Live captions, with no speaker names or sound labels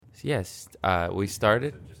Yes. We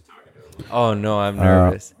started? Oh, no, I'm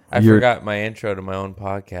nervous. I forgot my intro to my own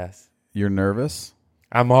podcast. You're nervous?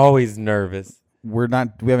 I'm always nervous. We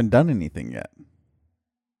haven't done anything yet.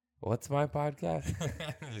 What's my podcast?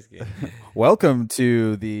 Just kidding. Welcome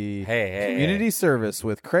to the Hey. community service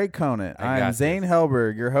with Craig Conant. I'm Zane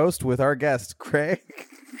Helberg, your host, with our guest, Craig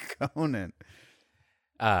Conant.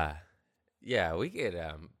 Yeah, we could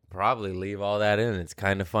probably leave all that in. It's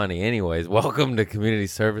kind of funny. Anyways, welcome to community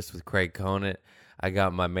service with Craig Conant. I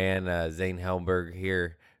got my man Zane Helberg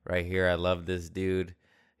here, right here. I love this dude.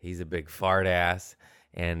 He's a big fart ass.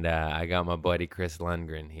 And I got my buddy Chris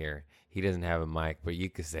Lundgren here. He doesn't have a mic, but you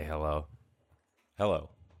can say hello. Hello.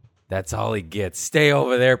 That's all he gets. Stay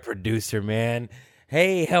over there, producer man.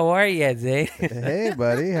 Hey, how are you, Zane? Hey,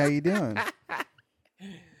 buddy. How you doing?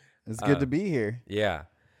 It's good to be here. Yeah.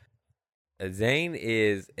 Zane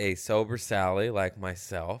is a sober Sally like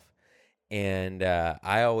myself. And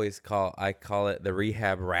I call it the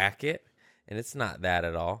rehab racket. And it's not that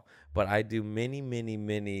at all. But I do many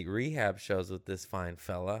rehab shows with this fine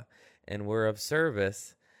fella. And we're of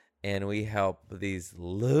service. And we help these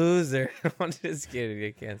losers. I'm just kidding.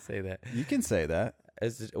 I can't say that. You can say that.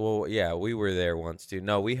 Well, yeah, we were there once too.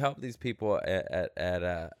 No, we help these people at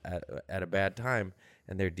a bad time,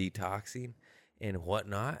 and they're detoxing and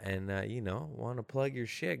whatnot. And want to plug your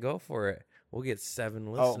shit? Go for it. We'll get 7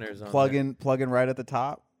 listeners. Plug in right at the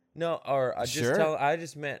top. No, or sure. I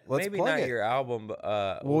just meant Let's maybe plug not it. your album, but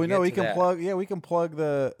well, we know we can plug. Yeah, we can plug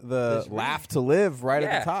the Laugh to Live right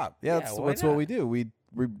at the top. Yeah, that's what we do.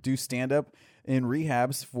 We do stand up in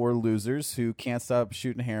rehabs for losers who can't stop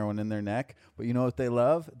shooting heroin in their neck. But you know what they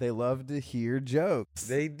love? They love to hear jokes.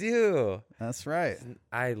 They do. That's right.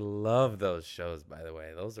 I love those shows, by the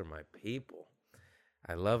way. Those are my people.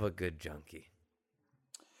 I love a good junkie.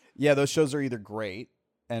 Yeah, those shows are either great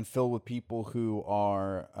and filled with people who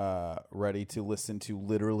are ready to listen to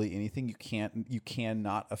literally anything. You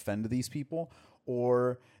cannot offend these people,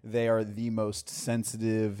 or they are the most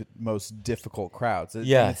sensitive, most difficult crowds.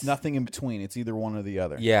 Yes. It's nothing in between. It's either one or the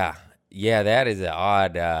other. Yeah, that is an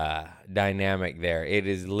odd dynamic there. It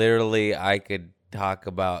is literally, I could talk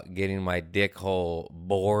about getting my dick hole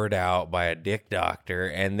bored out by a dick doctor,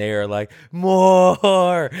 and they're like,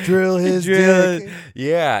 more! Drill his dick.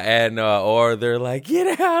 Yeah, and or they're like,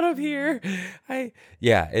 get out of here!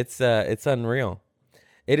 It's unreal.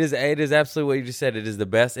 It is absolutely what you just said. It is the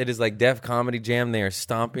best. It is like Def Comedy Jam. They are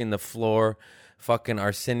stomping the floor, fucking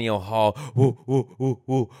Arsenio Hall. Woo, woo, woo,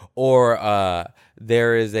 woo. Or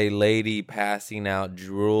there is a lady passing out,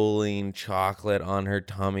 drooling chocolate on her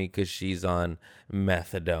tummy because she's on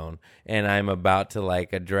methadone. And I'm about to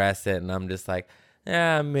address it, and I'm just like,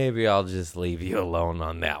 maybe I'll just leave you alone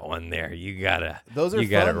on that one there. Those are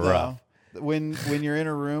got fun, it rough. though. When you're in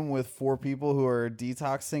a room with 4 people who are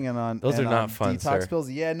detoxing and on those are not fun, detox sir. pills,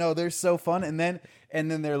 yeah, no, they're so fun. And then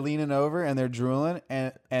they're leaning over and they're drooling,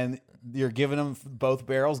 and you're giving them both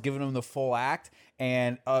barrels, giving them the full act.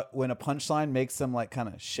 And when a punchline makes them kind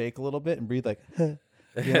of shake a little bit and breathe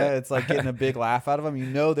it's like getting a big laugh out of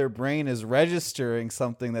them. Their brain is registering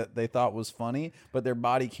something that they thought was funny, but their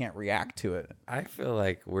body can't react to it. I feel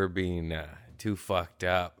like we're being too fucked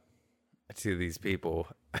up to these people.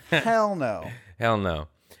 Hell no. Hell no.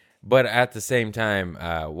 But at the same time,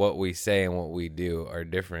 what we say and what we do are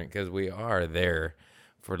different because we are there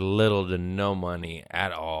for little to no money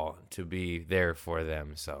at all to be there for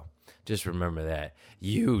them. So just remember that.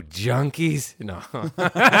 You junkies. No.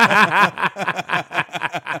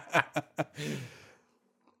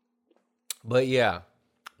 But yeah.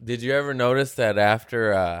 Did you ever notice that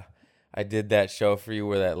after I did that show for you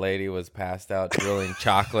where that lady was passed out drilling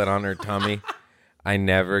chocolate on her tummy, I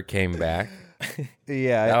never came back?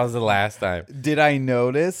 Yeah. That was the last time. Did I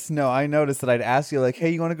notice? No, I noticed that I'd ask you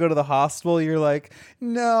hey, you want to go to the hospital? You're like,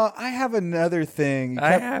 no, I have another thing.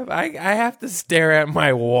 I have to stare at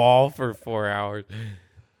my wall for 4 hours.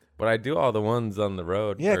 But I do all the ones on the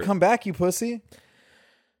road. Yeah, come back, you pussy.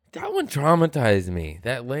 That one traumatized me.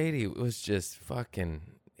 That lady was just fucking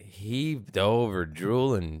heaved over,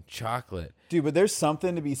 drooling chocolate. Dude, but there's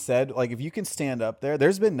something to be said. If you can stand up there,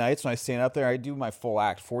 there's been nights when I stand up there, I do my full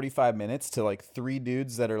act, 45 minutes to 3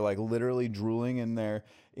 dudes that are literally drooling in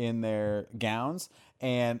their gowns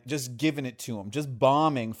and just giving it to them, just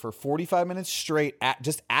bombing for 45 minutes straight at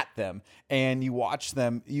them. And you watch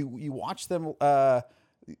them,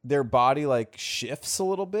 their body shifts a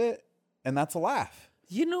little bit, and that's a laugh.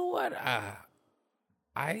 You know what?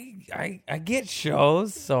 I get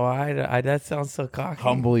shows, so I that sounds so cocky.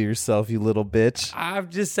 Humble yourself, you little bitch. I'm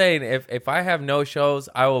just saying, if I have no shows,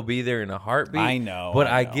 I will be there in a heartbeat. I know, but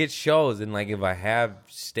I I know. get shows, and like if I have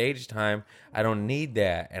stage time, I don't need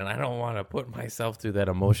that, and I don't want to put myself through that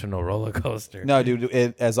emotional roller coaster. No, dude.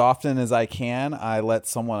 As often as I can, I let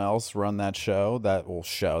someone else run that show. That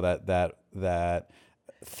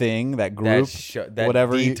thing, that group, that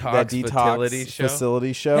whatever that fertility detox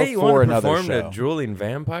facility show Hey, you for want to another perform show. to drooling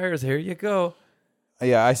vampires? Here you go.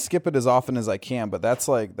 Yeah, I skip it as often as I can, but that's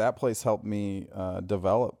like that place helped me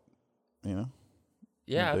develop. You know.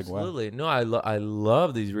 Yeah, in a big way. absolutely. No, I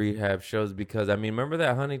love these rehab shows because, I mean, remember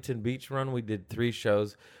that Huntington Beach run? We did 3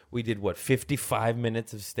 shows. We did, 55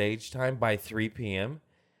 minutes of stage time by 3 p.m.?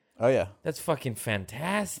 Oh yeah. That's fucking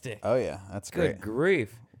fantastic. Oh yeah. That's Good great.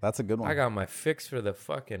 grief. That's a good one. I got my fix for the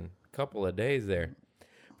fucking couple of days there.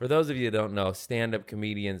 For those of you who don't know, stand-up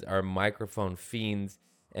comedians are microphone fiends,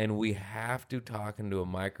 and we have to talk into a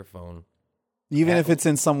microphone. Even if it's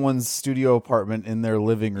in someone's studio apartment in their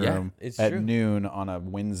living Yeah, room it's at true. noon on a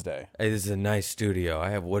Wednesday. Hey, this is a nice studio. I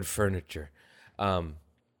have wood furniture.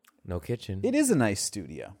 No kitchen. It is a nice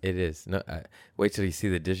studio. It is. No, wait till you see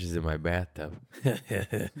the dishes in my bathtub.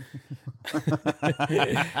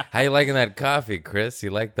 How you liking that coffee, Chris?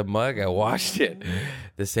 You like the mug? I washed it.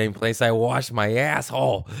 The same place I washed my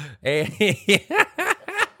asshole. Hey.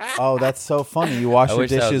 Oh, that's so funny. You wash I your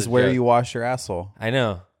wish that was dishes a where joke. you wash your asshole. I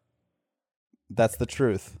know. That's the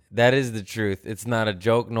truth. That is the truth. It's not a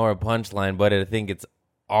joke nor a punchline, but I think it's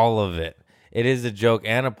all of it. It is a joke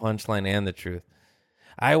and a punchline and the truth.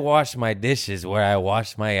 I wash my dishes where I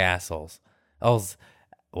wash my assholes.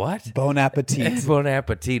 What? Bon appetit. Bon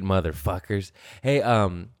appetit, motherfuckers. Hey,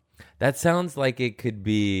 that sounds like it could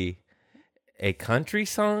be a country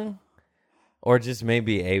song or just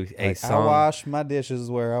maybe a Like, song. I wash my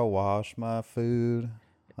dishes where I wash my food.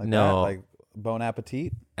 Like No. that? Like Bon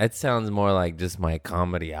appetit. It sounds more like just my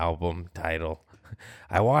comedy album title.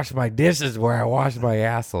 I wash my dishes where I wash my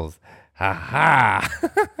assholes. Ha ha.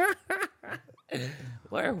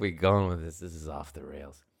 Where are we going with this? This is off the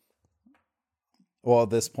rails. Well, at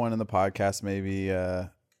this point in the podcast, maybe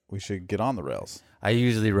we should get on the rails. I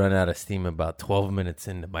usually run out of steam about 12 minutes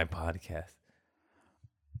into my podcast.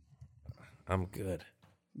 I'm good.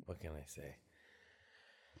 What can I say?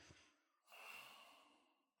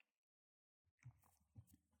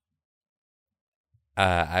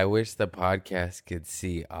 I wish the podcast could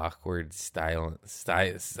see awkward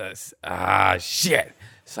silences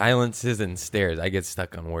and stares. I get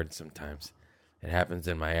stuck on words sometimes. It happens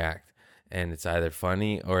in my act. And it's either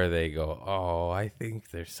funny or they go, oh, I think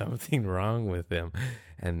there's something wrong with him.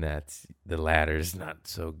 And that's the latter's not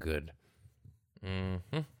so good.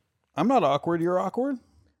 Mm-hmm. I'm not awkward. You're awkward.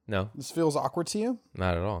 No, This feels awkward to you.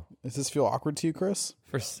 not at all. Does this feel awkward to you, Chris?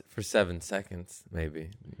 For 7 seconds,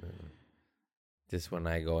 maybe. Just when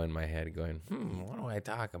I go in my head going, what do I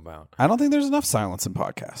talk about? I don't think there's enough silence in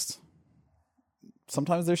podcasts.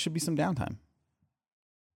 Sometimes there should be some downtime.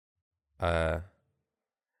 Ouch.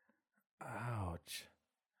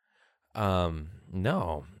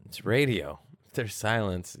 No, it's radio. If there's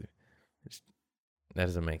silence, that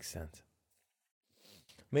doesn't make sense.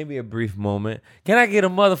 Maybe a brief moment. Can I get a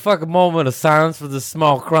motherfucking moment of silence for the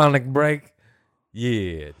small chronic break?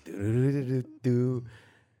 Yeah. Do-do-do-do-do.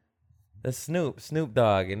 That's Snoop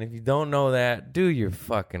Dogg. And if you don't know that, do your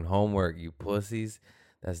fucking homework, you pussies.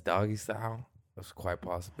 That's Doggy Style. That's quite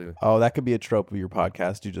possibly. Oh, that could be a trope of your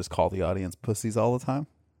podcast. You just call the audience pussies all the time.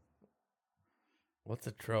 What's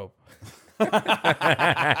a trope?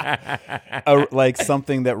 Like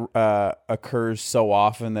something that occurs so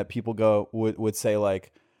often that people would say,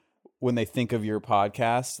 like, when they think of your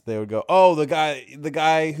podcast, they would go, "Oh, the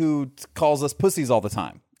guy who calls us pussies all the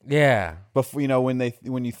time." Yeah. But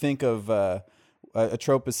when you think of a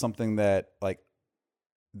trope is something that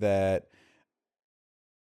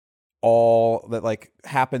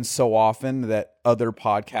happens so often that other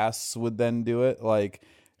podcasts would then do it. Like,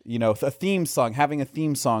 a theme song. Having a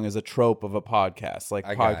theme song is a trope of a podcast. Like,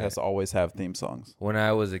 I got podcasts always have theme songs. When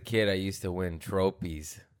I was a kid, I used to win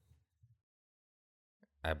trophies.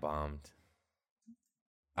 I bombed.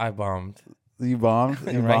 You bombed?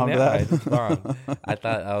 You Right bombed now, that? I just bombed. I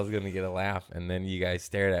thought I was going to get a laugh, and then you guys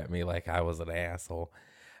stared at me like I was an asshole.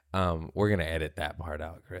 We're going to edit that part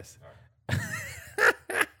out, Chris.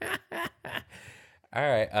 All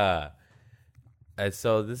right.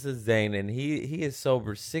 So this is Zane, and he is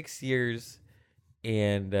sober 6 years,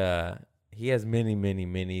 and he has many, many,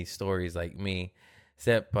 many stories like me,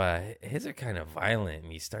 except his are kind of violent,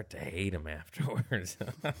 and you start to hate him afterwards.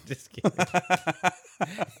 I'm just kidding.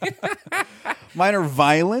 Mine are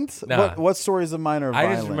violent. Nah. What stories of mine are I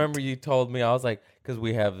violent? just remember you told me, I was like, because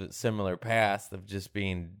we have a similar past of just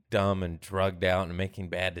being dumb and drugged out and making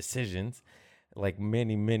bad decisions, like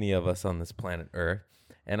many, many of us on this planet Earth.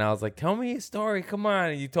 And I was like, tell me a story. Come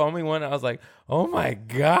on. And you told me one. I was like, oh my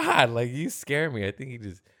God. Like, you scare me. I think he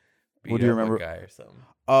just beat What do you up remember? a guy or something.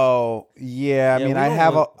 Oh yeah, I Yeah, mean, we I don't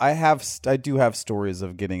have, look- I do have stories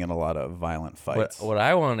of getting in a lot of violent fights, What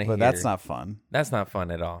I want to hear. but that's not fun. That's not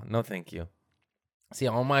fun at all. No, thank you. See,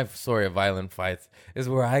 all my story of violent fights is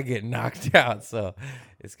where I get knocked out, so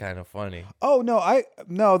it's kind of funny. Oh no,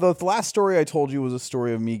 the last story I told you was a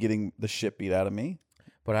story of me getting the shit beat out of me.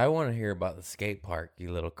 But I want to hear about the skate park,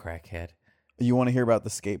 you little crackhead. You want to hear about the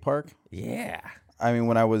skate park? Yeah. I mean,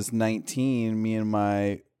 when I was 19, me and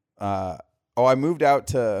my I moved out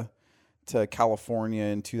to California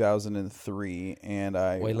in 2003, and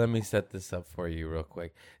Wait, let me set this up for you real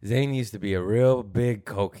quick. Zane used to be a real big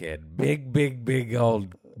cokehead. Big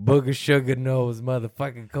old booger sugar nose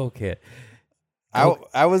motherfucking cokehead.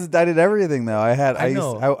 I did everything though.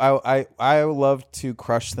 I loved to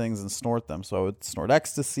crush things and snort them. So I would snort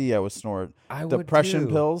ecstasy. I would snort I would depression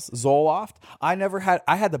too. pills, Zoloft. I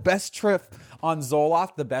had the best trip on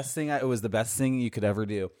Zoloft. It was the best thing you could ever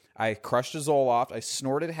do. I crushed a Zoloft. I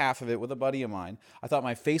snorted half of it with a buddy of mine. I thought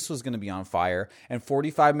my face was going to be on fire. And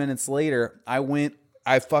 45 minutes later, I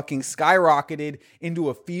fucking skyrocketed into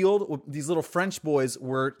a field. These little French boys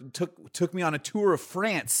took me on a tour of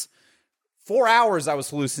France. 4 hours I was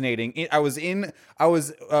hallucinating. I was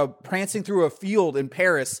prancing through a field in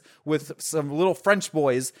Paris with some little French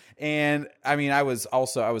boys, and I mean I was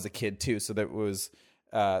a kid too, so that was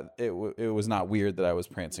it was not weird that I was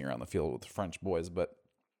prancing around the field with French boys, but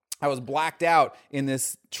I was blacked out in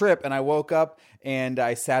this trip, and I woke up and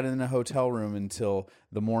I sat in a hotel room until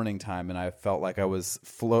the morning time, and I felt like I was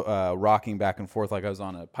rocking back and forth like I was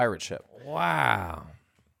on a pirate ship. Wow.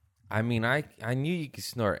 I mean, I knew you could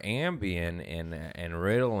snort Ambien and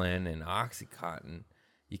Ritalin and Oxycontin.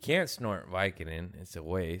 You can't snort Vicodin. It's a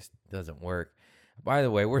waste. It doesn't work. By the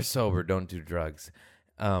way, we're sober. Don't do drugs.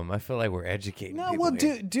 I feel like we're educating No, people well,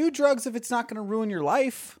 here. do drugs if it's not going to ruin your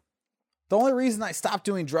life. The only reason I stopped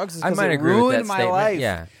doing drugs is I because might it agree with ruined that my statement, life.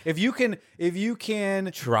 yeah. If you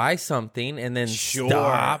can Try something and then Sure.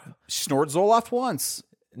 stop. Snort Zoloft once.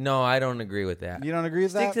 No, I don't agree with that. You don't agree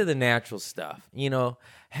with Stick that? to the natural stuff. You know,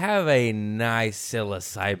 have a nice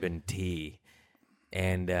psilocybin tea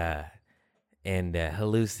and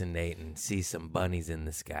hallucinate and see some bunnies in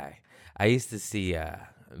the sky. I used to see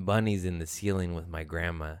bunnies in the ceiling with my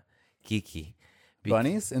grandma, Kiki.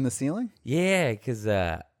 Bunnies in the ceiling? Yeah, because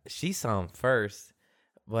she saw them first,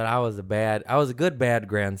 but I was a good bad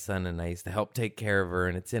grandson, and I used to help take care of her,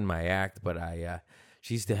 and it's in my act. But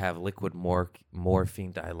she used to have liquid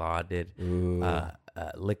morphine, Dilaudid,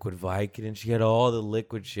 liquid Vicodin. She had all the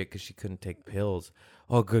liquid shit because she couldn't take pills.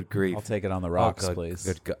 Oh, good grief! I'll take it on the rocks, good, please.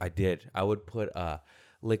 Good, I did. I would put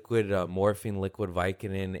liquid morphine, liquid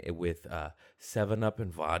Vicodin with 7-Up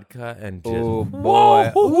and vodka, and just Oh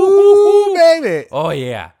boy, ooh baby! oh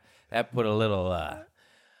yeah, that put a little.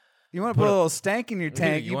 You want to put a little stank in your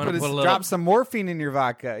tank? You You wanna put put a little- drop some morphine in your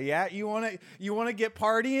vodka. Yeah, you want to get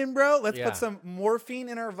partying, bro? Let's Yeah. put some morphine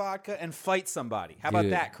in our vodka and fight somebody. How about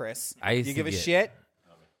Dude, that, Chris? I used you to give a get- shit?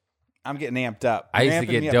 I'm getting amped up. I You're used to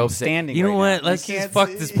amping me get up. dope. I'm standing. You know right what? now. Let's You just can't fuck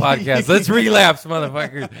see- this podcast. Let's relapse,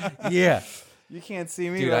 motherfuckers. Yeah, You can't see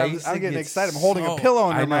me. dude. but I I'm used to getting get excited. I'm holding so- a pillow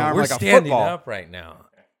under I my know, arm we're like a standing football. up right now,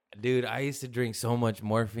 dude. I used to drink so much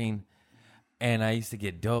morphine, and I used to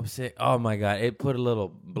get dope sick. Oh my god, it put a little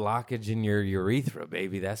blockage in your urethra,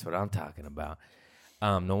 baby. That's what I'm talking about.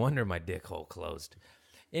 No wonder my dick hole closed.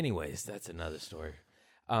 Anyways, that's another story.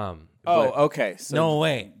 Oh, But- okay. So no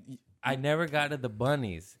way. I never got to the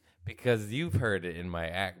bunnies because you've heard it in my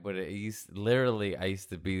act, but I used to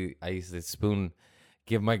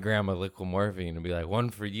give my grandma liquid morphine and be like,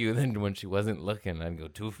 1 for you. Then when she wasn't looking, I'd go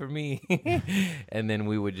 2 for me. And then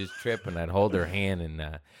we would just trip and I'd hold her hand,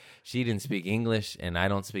 and she didn't speak English and I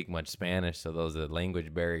don't speak much Spanish. So there was a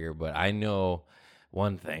language barrier, but I know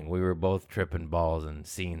one thing. We were both tripping balls and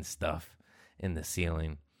seeing stuff in the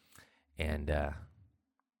ceiling. And,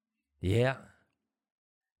 yeah.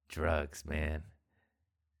 Drugs, man.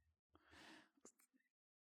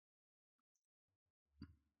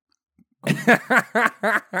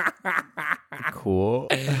 cool.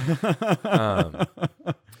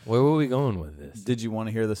 Where were we going with this? Did you want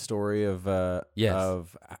to hear the story of Yes.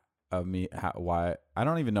 of of me why I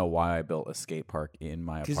don't even know why I built a skate park in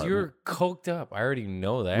my apartment. Because you're coked up. I already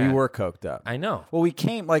know that. We were coked up. I know. Well, we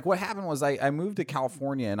came, like, what happened was I moved to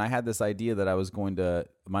California, and I had this idea that I was going to,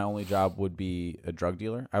 my only job would be a drug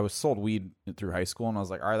dealer. I was sold weed through high school, and I was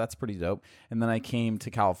like, all right, that's pretty dope. And then I came to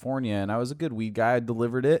California, and I was a good weed guy. I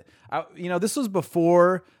delivered it. This was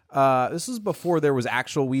before there was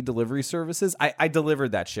actual weed delivery services. I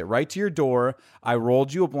delivered that shit right to your door. I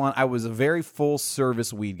rolled you a blunt. I was a very full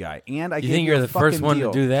service weed guy, and I gave think you you're a the first fucking one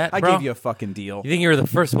deal. to do that, I bro? gave you a fucking deal. You think you were the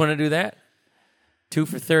first one to do that? 2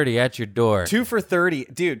 for $30 at your door. 2 for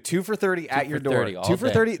 $30, dude. 2 for $30 at your door. 30 all 2 for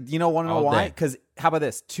day. $30. You want to know All why? day. Because how about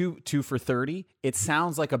this? Two for $30. It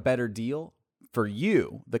sounds like a better deal for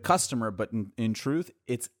you, the customer, but in truth,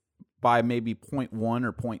 it's by maybe 0.1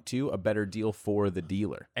 or 0.2 a better deal for the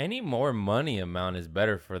dealer. Any more money amount is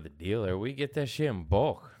better for the dealer. We get that shit in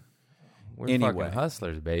bulk. We're Anyway. fucking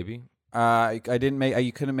hustlers, baby. I didn't make.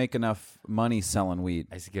 You couldn't make enough money selling weed.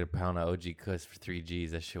 I used to get a pound of OG Kush for 3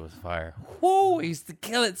 G's. That shit was fire. Woo! I used to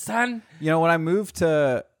kill it, son. You know, when I moved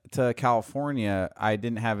to California, I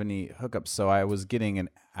didn't have any hookups, so I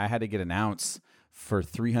had to get an ounce for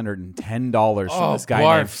 $310 from this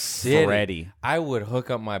guy named Freddie. I would hook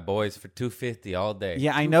up my boys for $250 all day.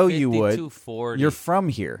 Yeah, I know you would. $240. You're from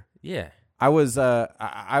here. Yeah. I was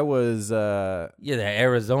Yeah, the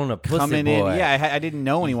Arizona pussy coming boy. in. Yeah, I didn't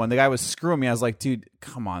know anyone. The guy was screwing me. I was like, dude,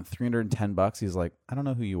 come on, $310. He's like, I don't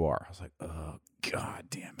know who you are. I was like, oh, God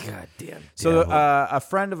damn it. God damn. So a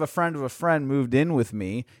friend of a friend of a friend moved in with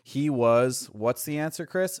me. He was, what's the answer,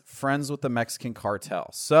 Chris? Friends with the Mexican cartel.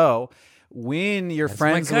 So when you're That's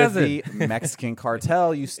friends my with the Mexican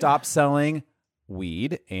cartel, you stop selling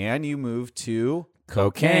weed and you move to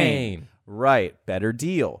cocaine. Right. Better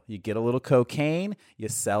deal. You get a little cocaine, you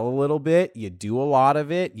sell a little bit, you do a lot of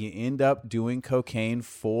it, you end up doing cocaine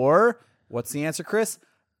for, what's the answer, Chris?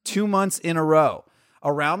 2 months in a row.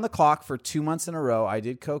 Around the clock for 2 months in a row, I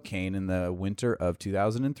did cocaine in the winter of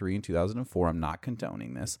 2003 and 2004. I'm not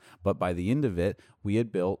condoning this, but by the end of it, we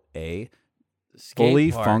had built a fully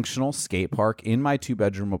functional skate park in my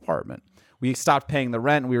 2-bedroom apartment. We stopped paying the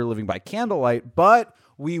rent. We were living by candlelight, but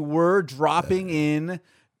we were dropping in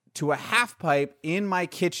to a half pipe in my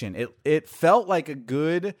kitchen. It felt like a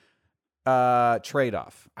good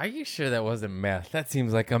trade-off. Are you sure that wasn't meth? That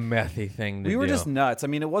seems like a methy thing to do. We were just nuts. I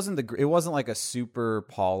mean, it wasn't like a super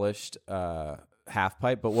polished half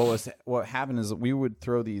pipe, but what happened is that we would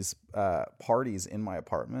throw these parties in my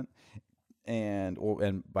apartment, and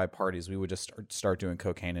by parties we would just start doing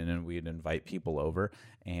cocaine, and then we'd invite people over,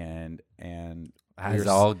 and as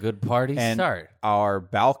all good parties start. Our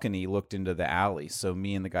balcony looked into the alley, so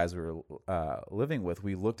me and the guys we were living with,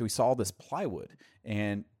 we saw all this plywood,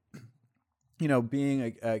 and you know,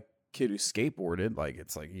 being a kid who skateboarded, like,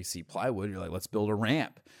 it's like you see plywood, you're like, let's build a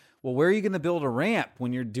ramp. Well, where are you going to build a ramp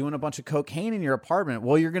when you're doing a bunch of cocaine in your apartment?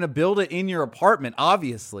 Well, you're going to build it in your apartment,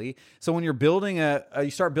 obviously. So when you're building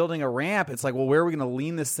you start building a ramp, it's like, well, where are we going to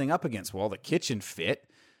lean this thing up against? Well, the kitchen fit.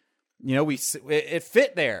 You know, it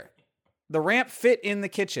fit there. The ramp fit in the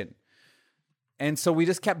kitchen. And so we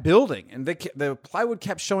just kept building, and the plywood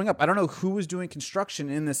kept showing up. I don't know who was doing construction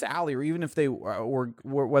in this alley, or even if they were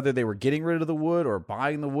whether they were getting rid of the wood or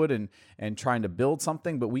buying the wood and trying to build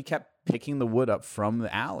something, but we kept picking the wood up from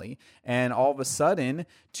the alley. And all of a sudden,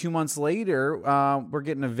 2 months later, we're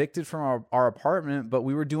getting evicted from our apartment, but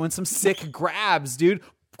we were doing some sick grabs, dude.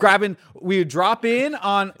 We would drop in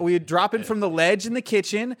from the ledge in the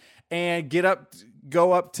kitchen and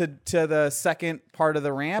go up to the second part of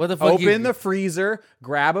the ramp, open the freezer,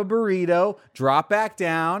 grab a burrito, drop back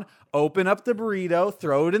down, open up the burrito,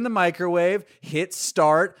 throw it in the microwave, hit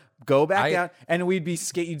start, go back down, and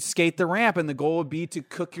you'd skate the ramp, and the goal would be to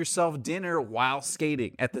cook yourself dinner while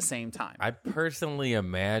skating at the same time. I personally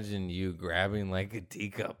imagine you grabbing like a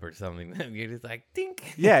teacup or something. You're just like,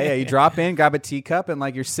 dink. Yeah. You drop in, grab a teacup, and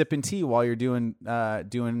like you're sipping tea while you're doing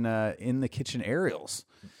in the kitchen aerials.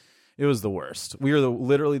 It was the worst. We were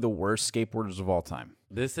literally the worst skateboarders of all time.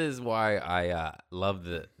 This is why I love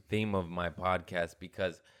the theme of my podcast,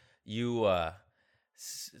 because you,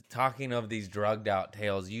 talking of these drugged out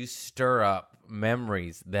tales, you stir up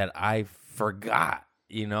memories that I forgot,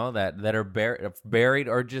 you know, that are buried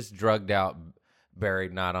or just drugged out,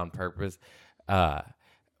 buried not on purpose.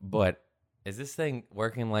 But is this thing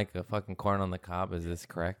working like a fucking corn on the cob? Is this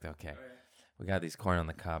correct? Okay. We got these corn on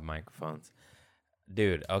the cob microphones.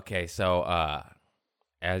 Dude, okay, so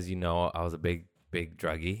as you know, I was a big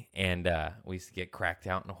druggie, and we used to get cracked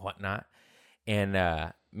out and whatnot. And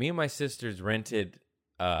me and my sisters rented,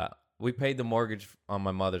 we paid the mortgage on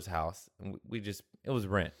my mother's house. It was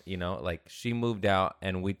rent, you know, like she moved out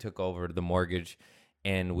and we took over the mortgage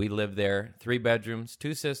And we lived there, 3 bedrooms,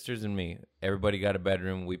 2 sisters and me. Everybody got a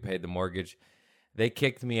bedroom. We paid the mortgage. They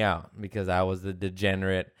kicked me out because I was the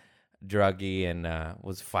degenerate druggie and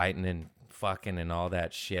was fighting and fucking and all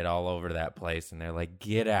that shit all over that place. And they're like,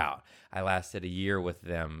 get out. I lasted a year with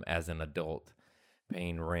them as an adult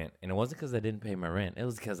paying rent. And it wasn't because I didn't pay my rent. It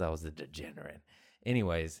was because I was a degenerate.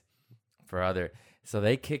 Anyways, so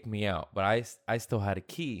they kicked me out. But I still had a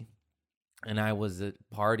key. And I was a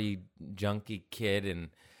party junkie kid.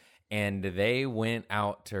 And they went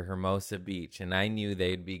out to Hermosa Beach. And I knew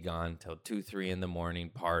they'd be gone till 2, 3 in the morning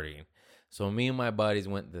partying. So me and my buddies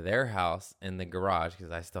went to their house in the garage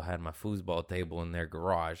because I still had my foosball table in their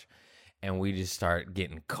garage. And we just start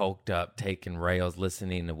getting coked up, taking rails,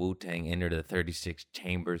 listening to Wu-Tang Enter the 36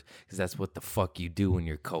 Chambers because that's what the fuck you do when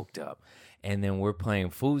you're coked up. And then we're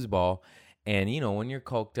playing foosball. And, you know, when you're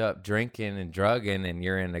coked up, drinking and drugging and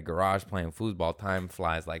you're in the garage playing foosball, time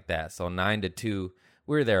flies like that. So 9 to 2,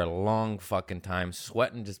 we were there a long fucking time,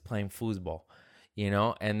 sweating, just playing foosball. You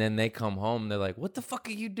know, and then they come home. They're like, what the fuck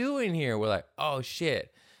are you doing here? We're like, oh,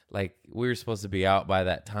 shit. Like, we were supposed to be out by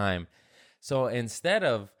that time. So instead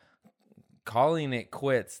of calling it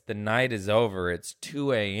quits, the night is over, it's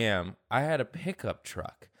 2 a.m., I had a pickup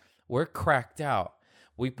truck. We're cracked out.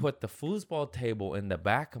 We put the foosball table in the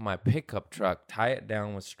back of my pickup truck, tie it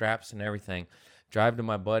down with straps and everything, drive to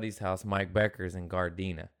my buddy's house, Mike Becker's in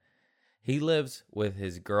Gardena. He lives with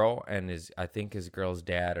his girl and I think his girl's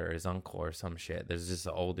dad or his uncle or some shit. There's just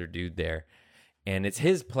an older dude there. And it's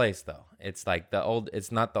his place though. It's like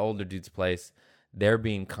it's not the older dude's place. They're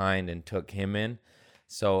being kind and took him in.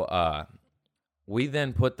 So we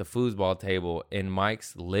then put the foosball table in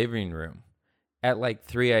Mike's living room at like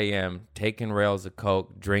 3 a.m., taking rails of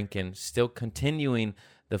coke, drinking, still continuing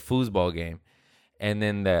the foosball game. And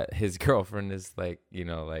then his girlfriend is like, you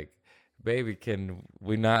know, like, baby, can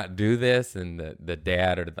we not do this? And the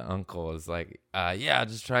dad or the uncle is like, yeah,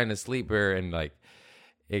 just trying to sleep here. And like,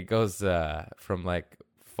 it goes from like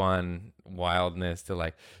fun wildness to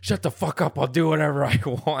like, shut the fuck up, I'll do whatever I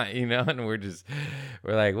want, you know? And we're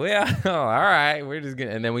like, well, all right, we're just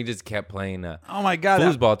gonna, and then we just kept playing oh my God,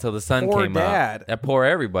 foosball till the sun came dad. out. That poor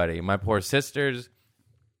everybody, my poor sisters.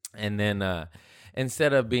 And then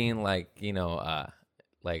instead of being like, you know,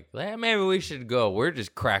 like, maybe we should go, we're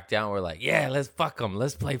just cracked down. We're like, yeah, let's fuck them.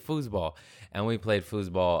 Let's play foosball. And we played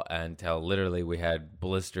foosball until literally we had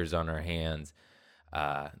blisters on our hands.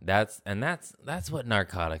 That's what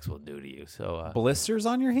narcotics will do to you. So blisters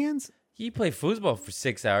on your hands? You play foosball for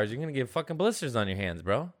 6 hours, you're going to get fucking blisters on your hands,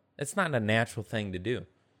 bro. It's not a natural thing to do.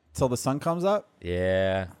 Till the sun comes up?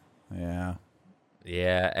 Yeah. Yeah.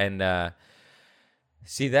 Yeah, and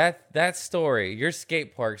see, that story, your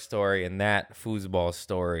skate park story and that foosball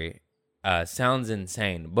story sounds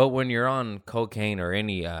insane. But when you're on cocaine or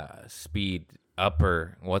any speed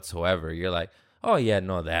upper whatsoever, you're like, oh, yeah,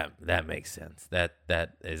 no, that makes sense.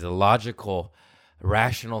 That is a logical,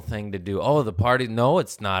 rational thing to do. Oh, the party, no,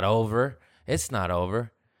 it's not over. It's not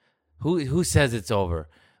over. Who says it's over?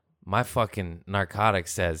 My fucking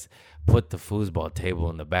narcotics says put the foosball table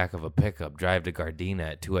in the back of a pickup, drive to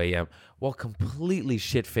Gardena at 2 a.m. while completely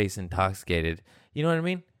shit-faced intoxicated. You know what I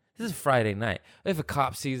mean? This is Friday night. If a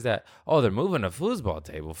cop sees that, oh, they're moving a foosball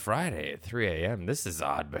table Friday at 3 a.m., this is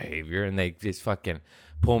odd behavior, and they just fucking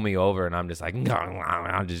pull me over, and I'm just like,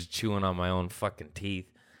 I'm just chewing on my own fucking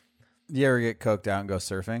teeth. You ever get coked out and go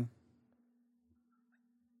surfing?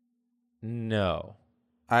 No.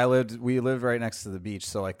 We lived right next to the beach,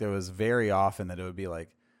 so like there was very often that it would be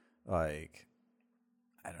like I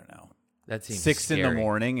don't know, that seems 6 scary. in the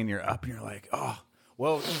morning, and you're up, and you're like, oh,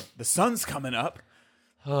 well, the sun's coming up.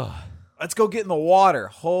 Let's go get in the water.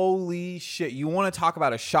 Holy shit! You want to talk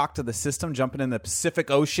about a shock to the system? Jumping in the Pacific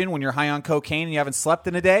Ocean when you're high on cocaine and you haven't slept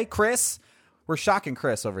in a day, Chris. We're shocking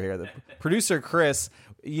Chris over here. The producer Chris,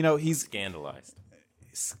 you know, he's scandalized.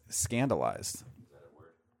 Scandalized.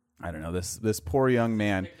 I don't know, this poor young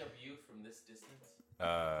man. Picked up you from this distance?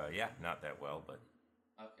 Yeah, not that well, but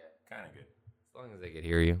Okay. kind of good. As long as they could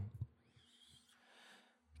hear you.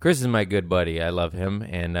 Chris is my good buddy. I love him,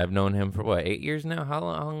 and I've known him for, 8 years now? How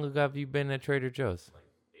long ago have you been at Trader Joe's? Like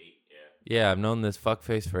 8, yeah. Yeah, I've known this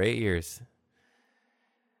fuckface for 8 years.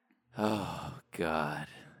 Oh, God.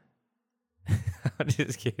 I'm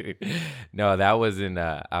just kidding. No, that wasn't,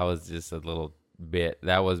 I was just a little bit.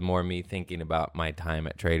 That was more me thinking about my time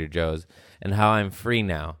at Trader Joe's and how I'm free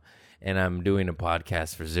now. And I'm doing a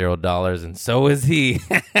podcast for $0, and so is he.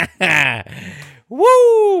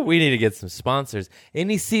 Woo! We need to get some sponsors.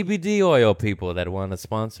 Any CBD oil people that want to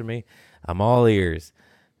sponsor me, I'm all ears.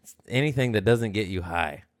 Anything that doesn't get you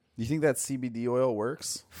high. You think that CBD oil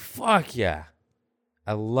works? Fuck yeah.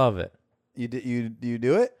 I love it. You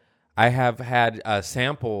do it? I have had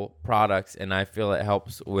sample products, and I feel it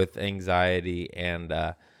helps with anxiety, and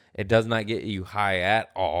it does not get you high at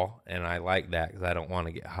all, and I like that because I don't want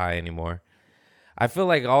to get high anymore. I feel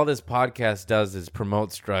like all this podcast does is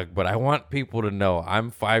promote drug, but I want people to know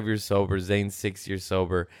I'm 5 years sober, Zane's 6 years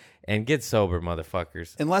sober, and get sober,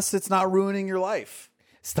 motherfuckers. Unless it's not ruining your life.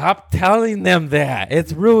 Stop telling them that.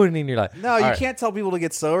 It's ruining your life. No, you can't tell people to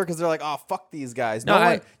get sober because they're like, oh, fuck these guys.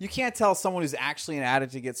 You can't tell someone who's actually an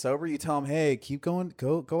addict to get sober. You tell them, hey, keep going.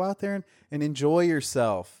 Go out there and enjoy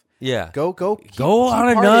yourself. Yeah. Go on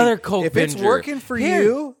partying. another coke If it's binger. working for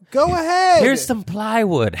you, go ahead. Here's some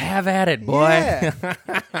plywood. Have at it, boy. Yeah,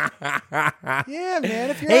 yeah,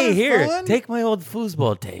 man. If you're Hey, having here, fun, take my old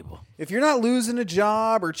foosball table. if you're not losing a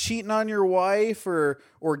job or cheating on your wife or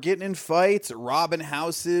getting in fights or robbing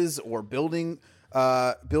houses or building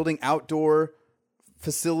outdoor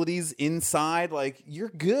facilities inside, like, you're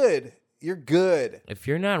good. You're good. If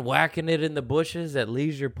you're not whacking it in the bushes at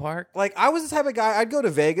Leisure Park, Like, I was the type of guy, I'd go to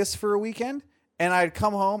Vegas for a weekend and I'd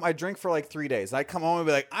come home, I'd drink for like 3 days. I'd come home and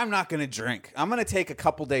be like, I'm not going to drink. I'm going to take a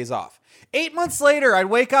couple days off. 8 months later, I'd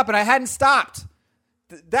wake up and I hadn't stopped.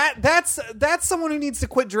 That's someone who needs to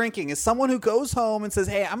quit drinking, is someone who goes home and says,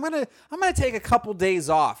 hey, I'm gonna take a couple days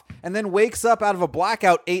off, and then wakes up out of a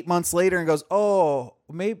blackout 8 months later and goes, oh,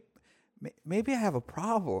 maybe I have a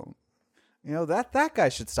problem. You know, that guy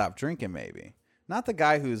should stop drinking, maybe. Not the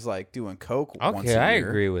guy who's like doing coke once a okay, year. I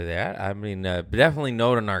agree with that. I mean, definitely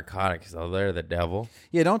no to narcotics, though. They're the devil.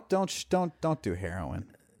 Yeah, don't do heroin.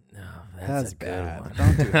 No, That's a good bad. one.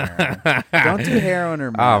 Don't do heroin. Don't do heroin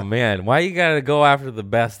or meth. Oh man, why you gotta go after the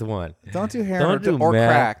best one? Don't do heroin Don't do or meth,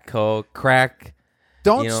 crack. coke, crack.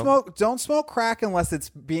 Don't you know? smoke. Don't smoke crack unless it's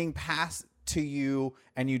being passed to you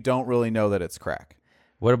and you don't really know that it's crack.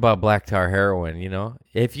 What about black tar heroin? You know,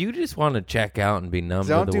 if you just want to check out and be numb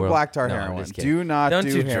Don't to the do world, black tar No, I'm heroin. just kidding. Do not Don't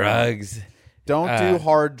do do heroin. drugs. Don't do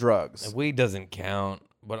hard drugs. Weed doesn't count,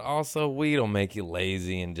 but also weed will make you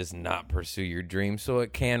lazy and just not pursue your dreams. So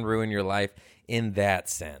it can ruin your life in that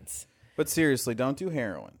sense. But seriously, don't do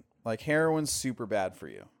heroin. Like, heroin's super bad for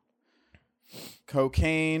you.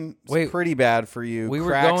 Cocaine is pretty bad for you. We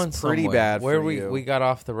were Crack's going pretty somewhere. bad Where for you. we got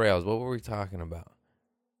off the rails. What were we talking about?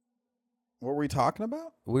 What were we talking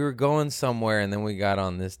about? We were going somewhere, and then we got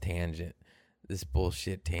on this tangent, this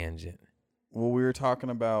bullshit tangent. Well, we were talking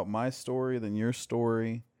about my story, then your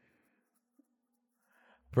story.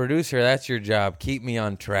 Producer, that's your job. Keep me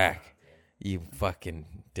on track, you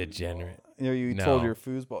fucking degenerate. You know, you No. told your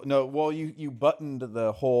foosball. No, well, you buttoned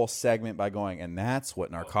the whole segment by going, and that's what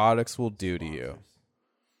narcotics will do to you.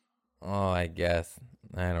 Oh, I guess.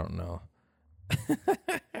 I don't know.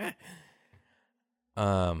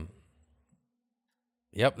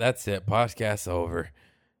 Yep, that's it. Podcast's over.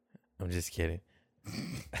 I'm just kidding.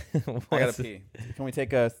 I gotta pee. Can we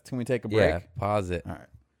take a break? Yeah, pause it. All right.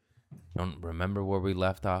 Don't remember where we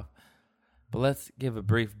left off. But let's give a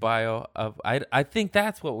brief bio of I think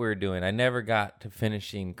that's what we were doing. I never got to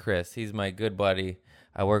finishing Chris. He's my good buddy.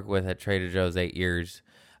 I worked with at Trader Joe's 8 years.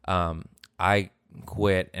 I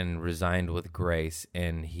quit and resigned with grace,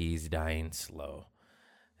 and he's dying slow.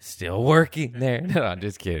 Still working there. No, I'm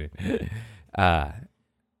just kidding.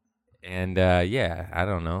 Yeah, I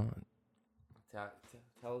don't know.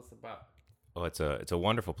 Tell us about. Well, it's a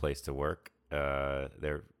wonderful place to work.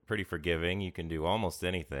 They're pretty forgiving. You can do almost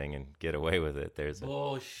anything and get away with it.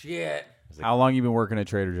 Bullshit. How long you been working at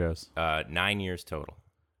Trader Joe's? 9 years total.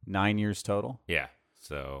 9 years total? Yeah.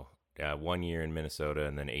 So 1 year in Minnesota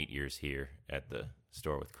and then 8 years here at the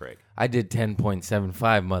store with Craig. I did 10.75,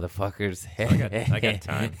 motherfuckers. I got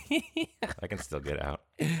time. I can still get out.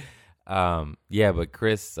 Yeah, but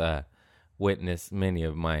Chris witnessed many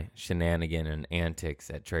of my shenanigan and antics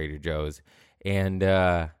at Trader Joe's, and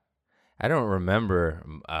I don't remember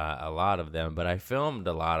a lot of them, but I filmed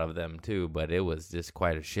a lot of them too, but it was just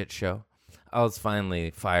quite a shit show. I was finally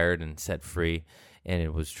fired and set free, and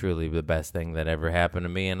it was truly the best thing that ever happened to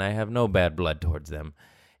me, and I have no bad blood towards them.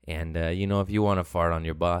 And, if you want to fart on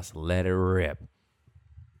your boss, let it rip.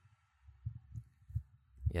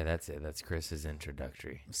 Yeah, that's it. That's Chris's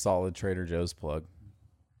introductory. Solid Trader Joe's plug.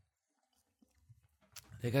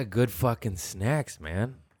 They got good fucking snacks,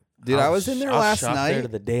 man. Dude, I was in there I'll last shop night. there to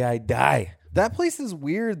the day I die. That place is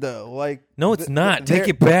weird, though. Like, No, it's not. their- Take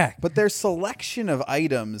it back. But their selection of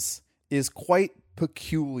items is quite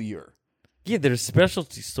peculiar. Yeah, they're a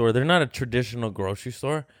specialty store. They're not a traditional grocery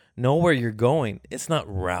store. Know where you're going. It's not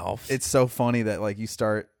Ralph's. It's so funny that, like, you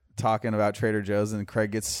start talking about Trader Joe's and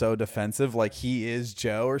Craig gets so defensive, like he is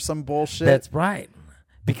Joe or some bullshit. That's right.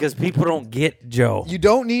 Because people don't get Joe. You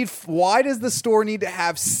don't need. Why does the store need to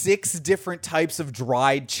have 6 different types of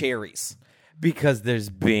dried cherries? Because there's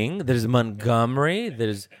Bing, there's Montgomery,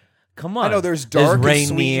 there's come on. I know there's dark and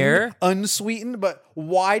Rainier, sweetened, unsweetened, but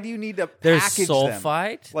why do you need to there's package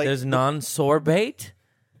sulfite, them? Like, there's non-sorbate.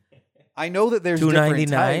 I know that there's different $2.99,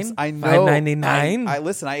 types. I know. $5.99. I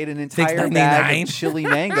listen. I ate an entire bag of $6.99. chili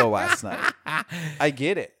mango last night. I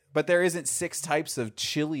get it, but there isn't 6 types of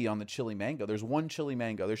chili on the chili mango. There's one chili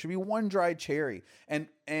mango. There should be one dried cherry, and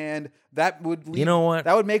that would leave, You know what?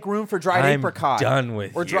 That would make room for dried I'm apricot. done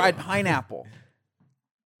with or you. dried pineapple.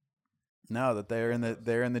 No, that they're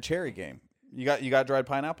in the cherry game. You got dried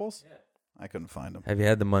pineapples? Yeah. I couldn't find them. Have you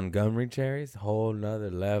had the Montgomery cherries? Whole nother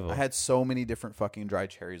level. I had so many different fucking dried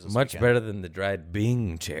cherries this Much weekend. better than the dried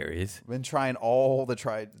Bing cherries. Been trying all the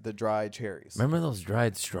dried cherries. Remember those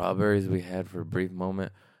dried strawberries we had for a brief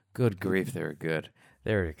moment? Good grief, they were good.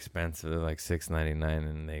 They were expensive. They're like $6.99,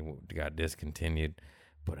 and they got discontinued.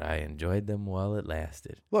 But I enjoyed them while it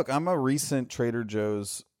lasted. Look, I'm a recent Trader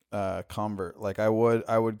Joe's convert. Like I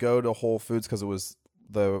would go to Whole Foods because it was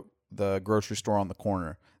the grocery store on the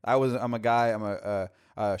corner. I'm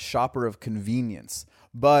a shopper of convenience.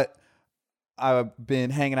 But I've been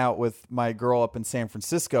hanging out with my girl up in San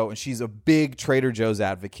Francisco, and she's a big Trader Joe's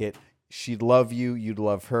advocate. She'd love you. You'd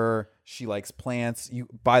love her. She likes plants.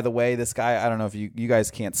 By the way, this guy, I don't know if you guys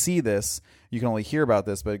can't see this. You can only hear about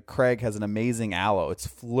this, but Craig has an amazing aloe. It's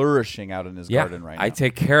flourishing out in his garden right now. I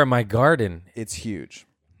take care of my garden. It's huge.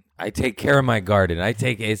 I take care of my garden. I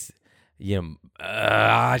take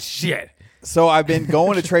shit. So I've been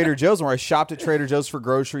going to Trader Joe's, where I shopped at Trader Joe's for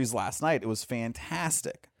groceries last night. It was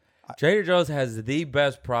fantastic. Trader Joe's has the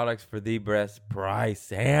best products for the best price,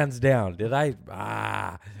 hands down.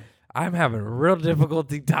 I'm having real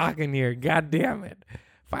difficulty talking here. God damn it.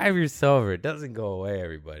 5 years sober. It doesn't go away,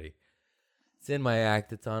 everybody. It's in my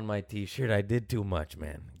act. It's on my T-shirt. I did too much,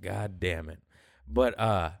 man. God damn it. But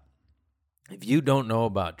if you don't know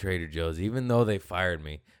about Trader Joe's, even though they fired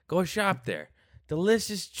me, go shop there.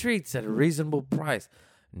 Delicious treats at a reasonable price.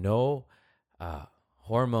 No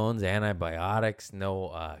hormones, antibiotics,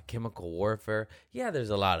 no chemical warfare. Yeah, there's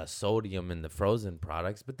a lot of sodium in the frozen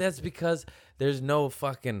products, but that's because there's no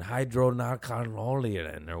fucking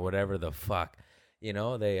hydroquinone or whatever the fuck. You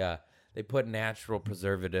know, they put natural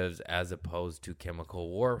preservatives as opposed to chemical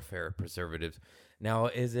warfare preservatives. Now,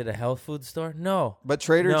 is it a health food store? No. But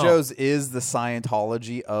Trader Joe's is the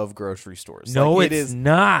Scientology of grocery stores. No, like, it's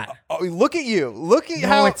not. Oh, look at you. Look at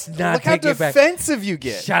it's not. Look how Take it back. defensive you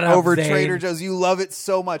get Shut up, over Zane. Trader Joe's. You love it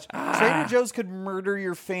so much. Trader Joe's could murder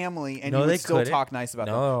your family, and No, you they would still couldn't. talk nice about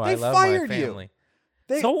No, them. I They love fired my family.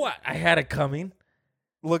 you. So what? I had it coming.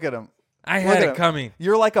 Look at them. I Look had at it him. coming.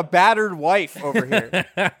 You're like a battered wife over here.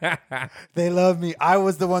 They love me. I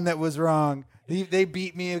was the one that was wrong. They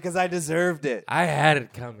beat me because I deserved it. I had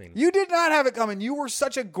it coming. You did not have it coming. You were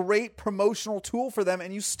such a great promotional tool for them,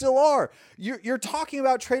 and you still are. You're talking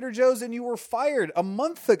about Trader Joe's, and you were fired a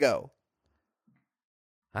month ago.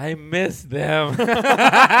 I miss them.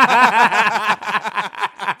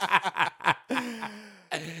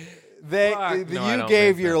 You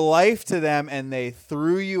gave your life to them, and they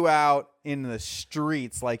threw you out in the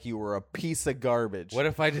streets like you were a piece of garbage. What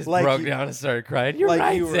if I just Like broke you- down and started crying? You're like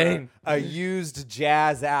right, you were Zane. a used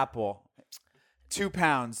jazz apple. £2,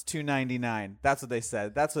 $2.99. That's what they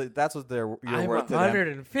said. That's what you're I'm worth to them.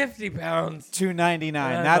 150 pounds. $2.99.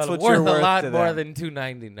 That's what worth you're worth a lot to more them. than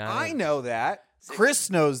 $2.99. I know that.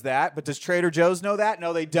 Chris knows that, but does Trader Joe's know that?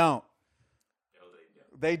 No, they don't.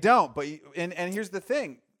 They don't. But and here's the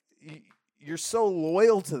thing, you're so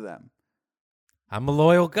loyal to them. I'm a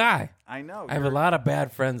loyal guy. I know. I have a lot of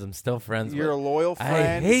bad friends I'm still friends You're a with. loyal I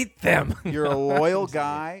friend. hate them. You're a loyal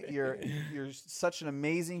guy. You're such an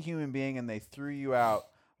amazing human being, and they threw you out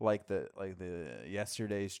like the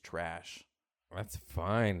yesterday's trash. That's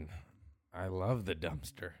fine. I love the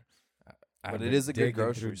dumpster. But it is a good digging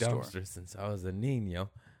grocery through store. dumpsters since I was a niño.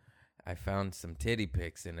 I found some titty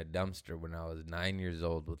pics in a dumpster when I was 9 years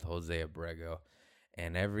old with Jose Abrego.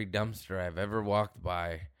 And every dumpster I've ever walked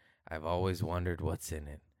by, I've always wondered what's in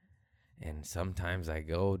it. And sometimes I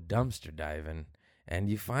go dumpster diving, and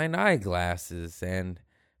you find eyeglasses and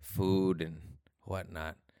food and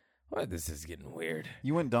whatnot. Well, this is getting weird.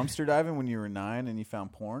 You went dumpster diving when you were 9 and you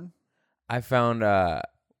found porn? I found,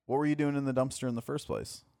 What were you doing in the dumpster in the first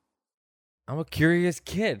place? I'm a curious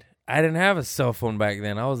kid. I didn't have a cell phone back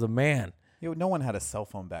then. I was a man. No one had a cell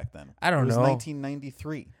phone back then. I don't It was know.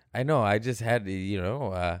 1993. I know. I just had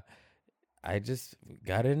to, I just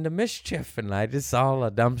got into mischief, and I just saw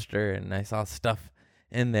a dumpster, and I saw stuff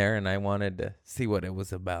in there, and I wanted to see what it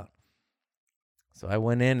was about. So I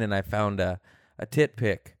went in, and I found a tit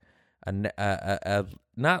pic,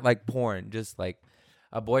 not like porn, just like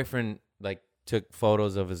a boyfriend like took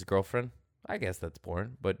photos of his girlfriend, I guess that's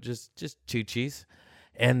porn, but just choo-chees.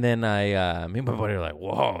 And then me and my buddy were like,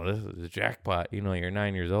 whoa, this is a jackpot. You know, you're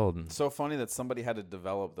 9 years old. And So funny that somebody had to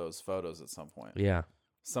develop those photos at some point. yeah.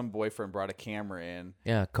 Some boyfriend brought a camera in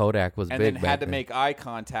Yeah, Kodak was and big then back had to then. make eye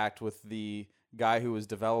contact with the guy who was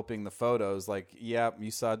developing the photos. Like, yeah,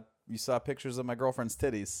 you saw pictures of my girlfriend's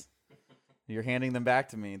titties. You're handing them back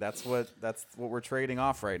to me. That's what we're trading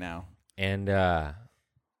off right now. And I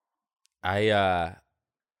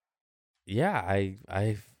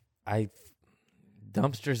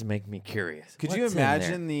dumpsters make me curious. Could you What's in there?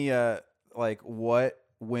 imagine the like what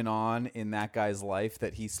went on in that guy's life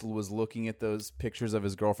that he was looking at those pictures of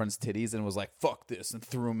his girlfriend's titties and was like, "Fuck this," and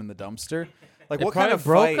threw them in the dumpster? Like, They what kind probably of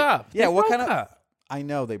broke fight- up. Yeah, They what broke kind of? up. I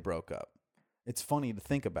know they broke up. It's funny to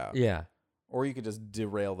think about. Yeah. Or you could just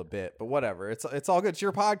derail the bit, but whatever. It's all good. It's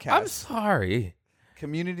your podcast. I'm sorry.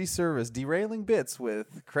 Community service, derailing bits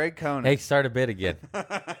with Craig Conan. Hey, start a bit again.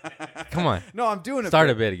 Come on. No, I'm doing it. Start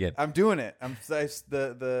a bit again. I'm doing it. I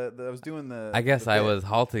was doing the. I guess the I bit. was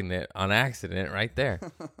halting it on accident right there.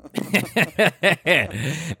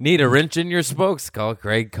 Need a wrench in your spokes? Call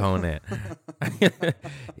Craig Conan.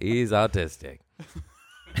 He's autistic.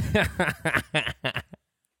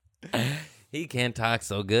 He can't talk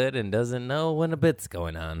so good and doesn't know when a bit's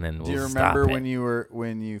going on. And Do you we'll stop remember it.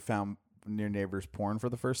 when you found your neighbor's porn for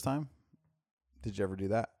the first time? Did you ever do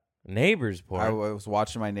that? Neighbors porn? I was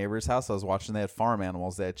watching my neighbor's house. I was watching. They had farm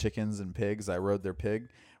animals. They had chickens and pigs. I rode their pig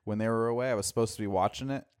when they were away. I was supposed to be watching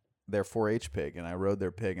it. Their 4-H pig, and I rode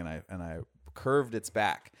their pig, and I curved its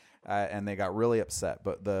back, and they got really upset.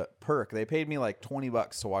 But the perk, they paid me like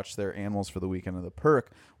 $20 to watch their animals for the weekend. And the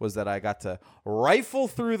perk was that I got to rifle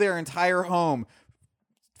through their entire home,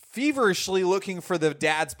 feverishly looking for the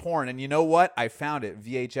dad's porn. And you know what? I found it.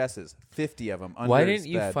 VHSs, 50 of them. Under Why his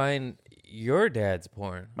didn't you bed. find your dad's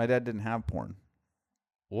porn? My dad didn't have porn.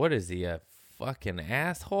 What is he, a fucking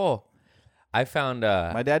asshole? I found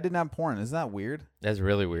My dad didn't have porn. Isn't that weird? that's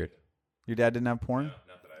really weird. Your dad didn't have porn?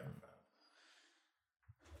 Not that I ever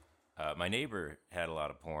found. My neighbor had a lot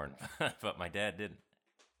of porn, but my dad didn't.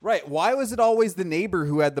 Right. Why was it always the neighbor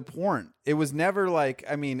who had the porn? It was never like,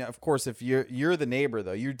 I mean, of course, if you're the neighbor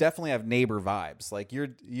though, you definitely have neighbor vibes. Like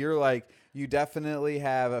you're like, you definitely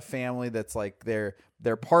have a family that's like they're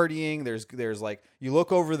partying. There's like, you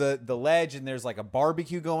look over the ledge and there's like a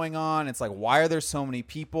barbecue going on. It's like, why are there so many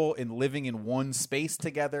people living in one space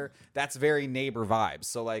together? That's very neighbor vibes.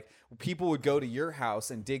 So like people would go to your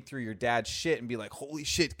house and dig through your dad's shit and be like, holy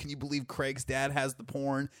shit, can you believe Craig's dad has the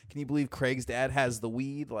porn? Can you believe Craig's dad has the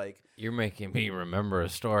weed? Like, You're making me remember a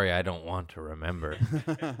story I don't want to remember.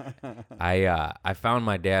 I found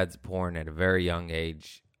my dad's porn at a very young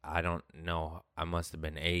age. I don't know. I must have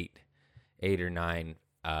been 8 or 9.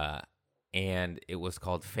 And it was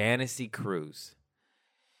called Fantasy Cruise.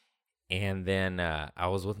 And then I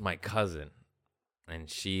was with my cousin, and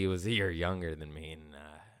she was a year younger than me. And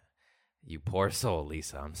you poor soul,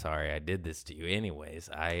 Lisa. I'm sorry I did this to you. Anyways,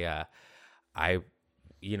 I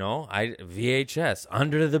VHS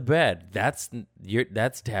under the bed. That's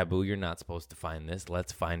taboo. You're not supposed to find this.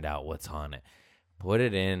 Let's find out what's on it. Put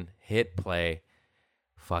it in, hit play,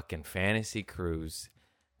 fucking Fantasy Cruise,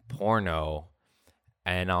 porno,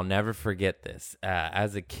 and I'll never forget this.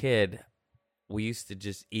 As a kid, we used to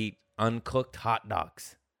just eat uncooked hot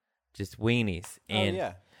dogs, just weenies.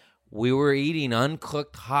 And we were eating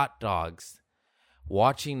uncooked hot dogs,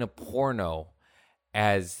 watching a porno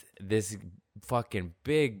as this fucking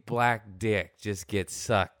big black dick just gets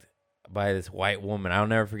sucked by this white woman. I'll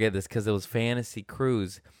never forget this because it was Fantasy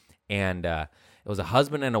Cruise, and it was a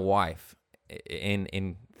husband and a wife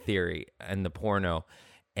in theory in the porno,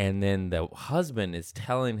 and then the husband is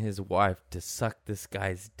telling his wife to suck this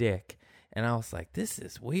guy's dick, and I was like, this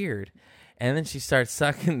is weird. And then she starts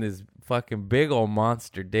sucking this fucking big old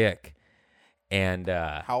monster dick, and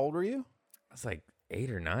how old were you? I was like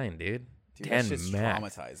 8 or 9, dude. Dude, 10 that's just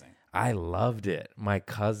max. traumatizing. I loved it. My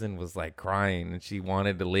cousin was like crying and she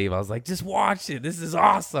wanted to leave. I was like, just watch it. This is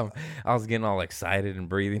awesome. I was getting all excited and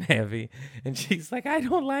breathing heavy. And she's like, I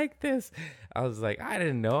don't like this. I was like, I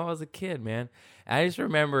didn't know. I was a kid, man. I just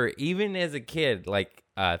remember even as a kid, like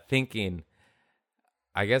thinking,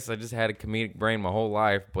 I guess I just had a comedic brain my whole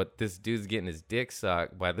life, but this dude's getting his dick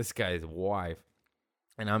sucked by this guy's wife.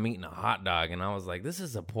 And I'm eating a hot dog. And I was like, this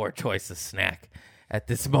is a poor choice of snack at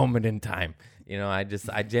this moment in time. You know, I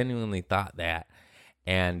genuinely thought that.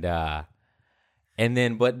 And then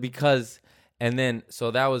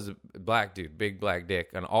so that was black dude, big black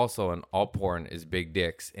dick. And also in all porn is big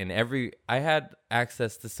dicks. And I had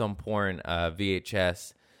access to some porn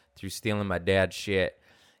VHS through stealing my dad's shit.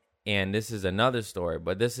 And this is another story,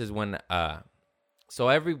 but this is when, so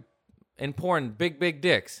every in porn, big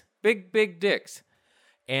dicks. Big dicks.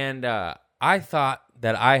 And I thought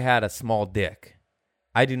that I had a small dick.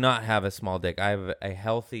 I do not have a small dick. I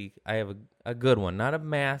have a good one, not a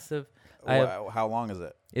massive. How long is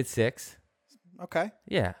it? It's 6. Okay.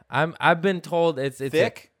 Yeah. I've been told it's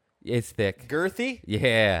Thick? It's thick. Girthy?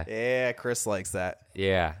 Yeah. Yeah, Chris likes that.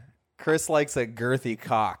 Yeah. Chris likes a girthy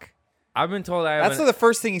cock. I've been told I have That's the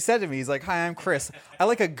first thing he said to me. He's like, "Hi, I'm Chris. I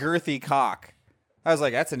like a girthy cock." I was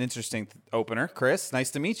like, "That's an interesting opener, Chris.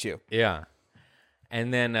 Nice to meet you." Yeah.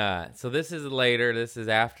 And then, so this is later. This is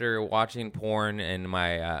after watching porn in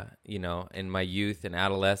my, in my youth and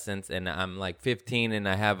adolescence. And I'm like 15 and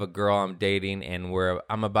I have a girl I'm dating and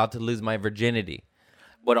I'm about to lose my virginity.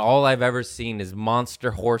 But all I've ever seen is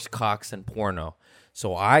monster horse cocks and porno.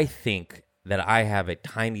 So I think that I have a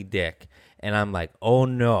tiny dick. And I'm like, oh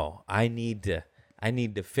no, I need to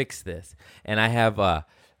fix this. And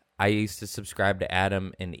I used to subscribe to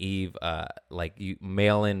Adam and Eve, like you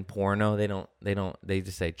mail in porno. They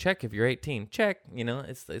just say, check if you're 18. Check.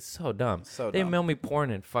 It's so dumb. They mail me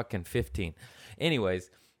porn in fucking 15.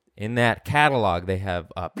 Anyways, in that catalog, they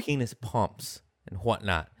have penis pumps and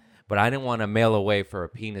whatnot. But I didn't want to mail away for a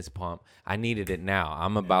penis pump. I needed it now.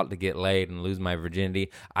 I'm about to get laid and lose my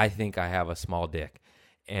virginity. I think I have a small dick.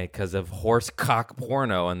 And because of horse cock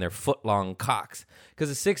porno and their foot-long cocks. Because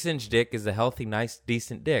a 6-inch dick is a healthy, nice,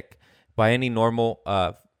 decent dick by any normal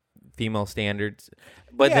female standards.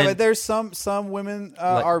 But there's some women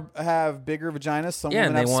have bigger vaginas. Some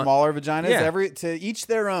women have smaller vaginas. Yeah. To each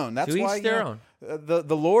their own. That's why each their own.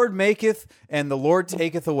 The Lord maketh and the Lord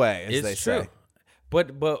taketh away, as they say.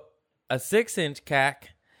 But a 6-inch cock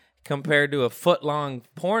compared to a foot-long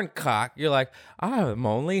porn cock, you're like, I'm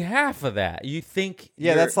only half of that. You think...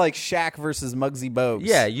 Yeah, that's like Shaq versus Muggsy Bogues.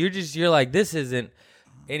 Yeah, you're like, this isn't...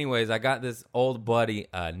 Anyways, I got this old buddy,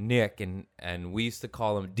 Nick, and we used to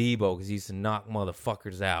call him Debo because he used to knock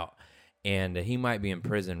motherfuckers out. And he might be in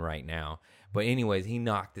prison right now. But anyways, he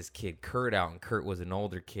knocked this kid, Kurt, out, and Kurt was an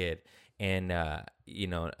older kid. And,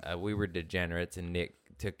 we were degenerates, and Nick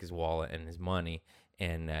took his wallet and his money.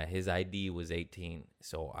 And his ID was 18,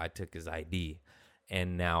 so I took his ID.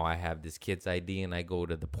 And now I have this kid's ID, and I go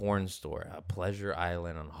to the porn store, Pleasure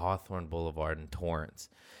Island on Hawthorne Boulevard in Torrance.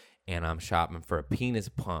 And I'm shopping for a penis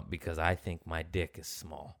pump because I think my dick is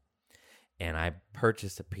small. And I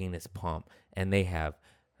purchased a penis pump, and they have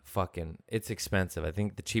it's expensive. I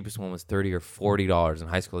think the cheapest one was $30 or $40 in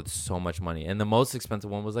high school. It's so much money. And the most expensive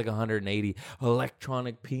one was like $180,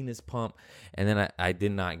 electronic penis pump. And then I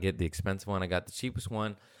did not get the expensive one. I got the cheapest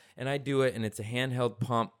one, and I do it, and it's a handheld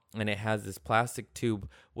pump, and it has this plastic tube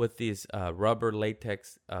with these rubber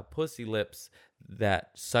latex pussy lips that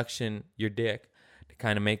suction your dick to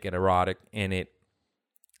kind of make it erotic, and it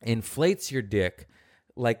inflates your dick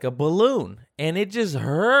like a balloon, and it just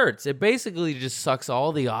hurts. It basically just sucks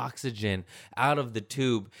all the oxygen out of the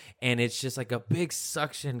tube, and it's just like a big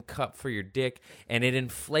suction cup for your dick, and it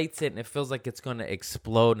inflates it, and it feels like it's going to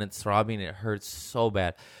explode, and it's throbbing, and it hurts so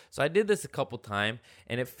bad. So I did this a couple times,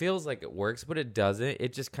 and it feels like it works, but it doesn't.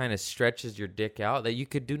 It just kind of stretches your dick out that you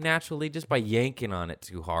could do naturally just by yanking on it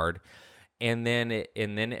too hard, and then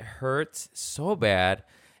it hurts so bad,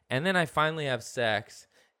 and then I finally have sex,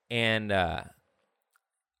 and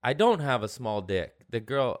I don't have a small dick. The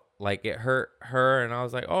girl, like, it hurt her, and I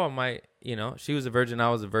was like, oh, she was a virgin, I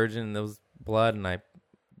was a virgin, and there was blood, and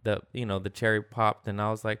the cherry popped, and I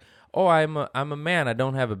was like, oh, I'm a man, I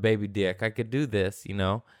don't have a baby dick, I could do this,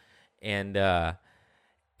 and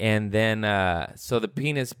then, so the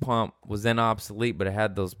penis pump was then obsolete, but it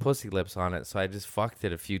had those pussy lips on it, so I just fucked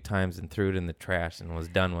it a few times and threw it in the trash and was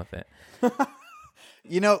done with it.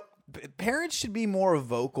 Parents should be more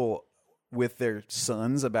vocal with their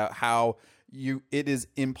sons about how it is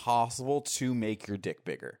impossible to make your dick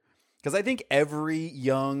bigger. Because I think every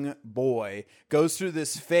young boy goes through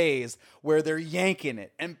this phase where they're yanking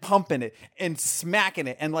it and pumping it and smacking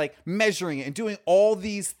it and like measuring it and doing all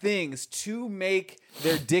these things to make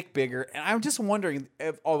their dick bigger. And I'm just wondering,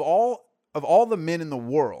 if of all the men in the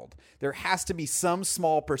world, there has to be some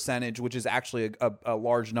small percentage, which is actually a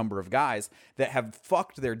large number of guys, that have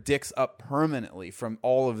fucked their dicks up permanently from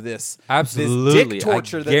all of this, absolutely, this dick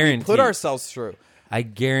torture that we put ourselves through. I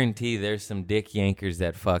guarantee there's some dick yankers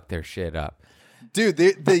that fuck their shit up. Dude,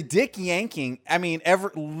 the dick yanking, I mean,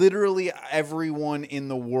 literally everyone in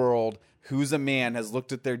the world who's a man has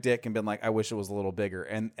looked at their dick and been like, I wish it was a little bigger.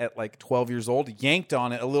 And at like 12 years old, yanked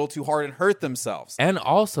on it a little too hard and hurt themselves. And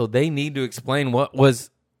also, they need to explain what was,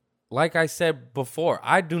 like I said before,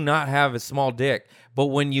 I do not have a small dick. But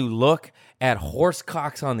when you look at horse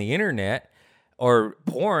cocks on the internet or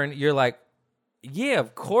porn, you're like, Yeah,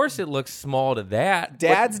 of course it looks small to that.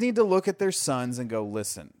 Dads need to look at their sons and go,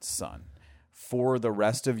 listen, son, for the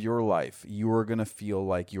rest of your life, you are going to feel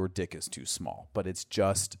like your dick is too small, but it's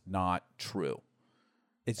just not true.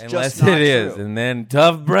 It's Unless just not it is, true. and then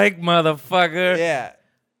tough break, motherfucker. Yeah.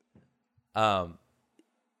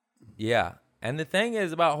 Yeah. And the thing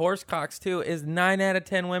is about horse cocks too is 9 out of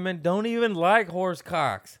 10 women don't even like horse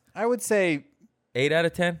cocks. I would say 8 out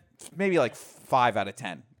of 10. maybe like 5 out of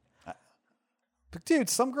 10. But dude,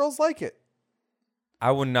 some girls like it.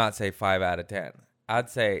 I would not say 5 out of 10. I'd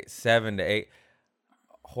say 7 to 8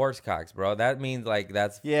 horse cocks, bro. That means like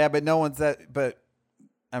that's Yeah, but no one's that. But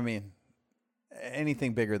I mean,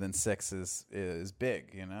 anything bigger than 6 is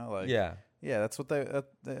big. You know, like yeah. that's what they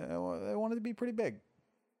want it to be pretty big.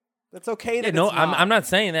 That's okay. That Yeah, no, it's not. I'm not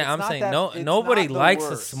saying that. It's I'm not saying that- it's nobody not the likes a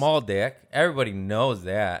worst. small dick. Everybody knows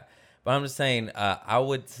that. But I'm just saying, I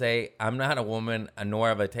would say I'm not a woman, nor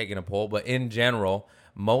have I taken a poll. But in general,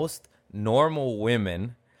 most normal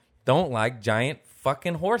women don't like giant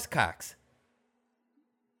fucking horse cocks.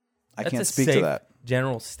 I That's can't a speak safe to that.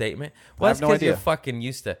 general statement. Well, have that's no because you're idea. fucking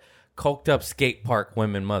used to coked up skate park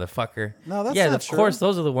women, motherfucker. No, that's yeah, not of true. course,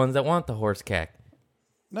 those are the ones that want the horse cack.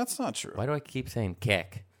 That's not true. Why do I keep saying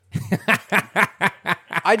cack?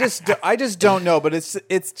 I just don't know, but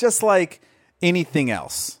it's just like anything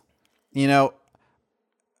else. You know,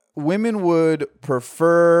 women would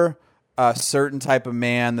prefer a certain type of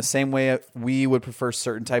man the same way we would prefer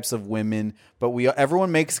certain types of women, but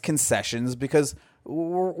everyone makes concessions because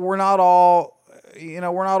we're not all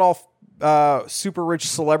super rich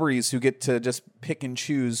celebrities who get to just pick and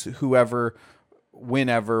choose whoever,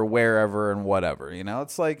 whenever, wherever, and whatever. You know,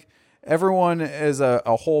 it's like everyone is a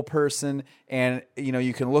whole person, and you know,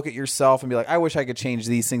 you can look at yourself and be like, I wish I could change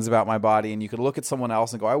these things about my body, and you could look at someone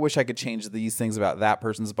else and go, I wish I could change these things about that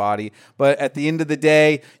person's body. But at the end of the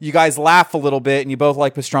day, you guys laugh a little bit and you both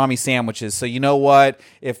like pastrami sandwiches. So you know what,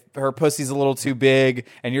 if her pussy's a little too big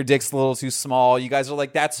and your dick's a little too small, you guys are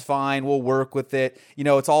like, that's fine, we'll work with it. You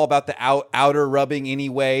know, it's all about the outer rubbing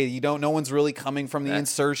anyway. No one's really coming from the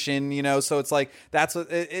insertion, you know, so it's like, that's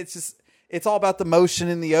what it's just. It's all about the motion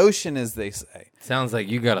in the ocean, as they say. Sounds like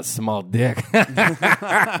you got a small dick.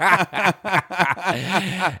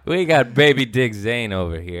 We got Baby Dick Zane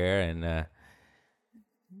over here, and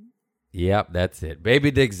yep, that's it.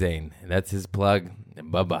 Baby Dick Zane. That's his plug.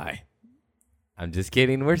 Bye-bye. I'm just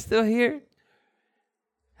kidding. We're still here.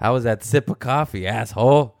 How was that sip of coffee,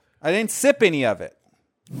 asshole? I didn't sip any of it.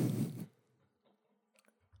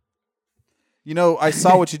 You know, I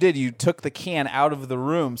saw what you did. You took the can out of the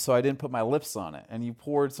room, so I didn't put my lips on it. And you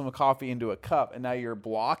poured some coffee into a cup, and now you're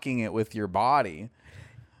blocking it with your body.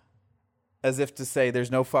 As if to say,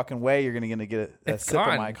 there's no fucking way you're going to get a It's sip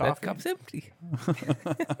gone. of my coffee. That cup's empty.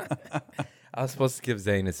 I was supposed to give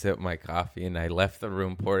Zane a sip of my coffee, and I left the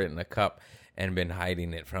room, poured it in a cup, and been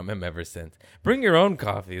hiding it from him ever since. Bring your own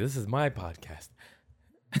coffee. This is my podcast.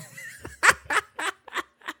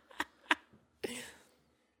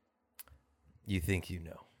 You think you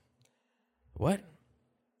know. What?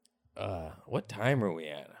 What time are we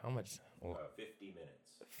at? How much? 50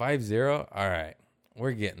 minutes. 5-0? All right.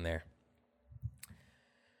 We're getting there.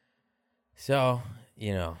 So,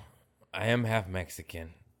 you know, I am half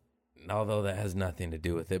Mexican, although that has nothing to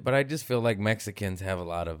do with it. But I just feel like Mexicans have a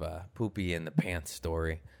lot of poopy in the pants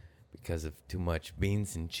story because of too much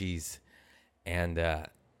beans and cheese. And,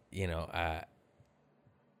 you know,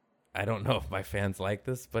 I don't know if my fans like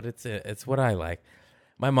this, but it's what I like.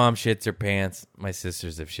 My mom shits her pants. My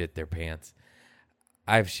sisters have shit their pants.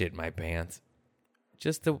 I've shit my pants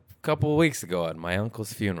just a couple of weeks ago at my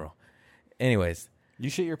uncle's funeral. Anyways, You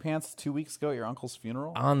shit your pants 2 weeks ago at your uncle's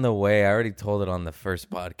funeral? on the way, I already told it on the first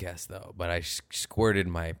podcast, though, but I squirted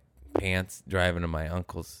my pants driving to my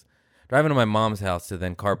mom's house to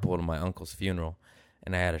then carpool to my uncle's funeral,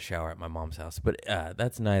 and I had a shower at my mom's house. But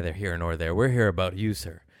that's neither here nor there. We're here about you,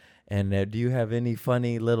 sir. And do you have any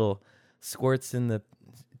funny little squirts in the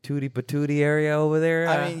tootie patootie area over there?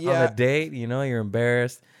 I mean, yeah. On a date, you know, you're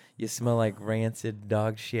embarrassed. You smell like rancid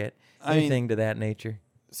dog shit. Anything to that nature.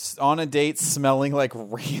 On a date smelling like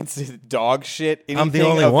rancid dog shit. Anything I'm the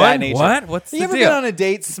only of one? That nature. What? What's you the ever deal? been on a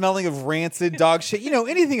date smelling of rancid dog shit? You know,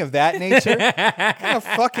 anything of that nature? What kind of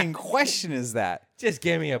fucking question is that? Just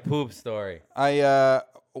give me a poop story. I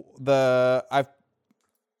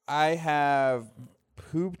have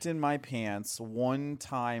pooped in my pants one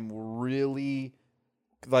time, really,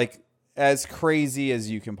 like, as crazy as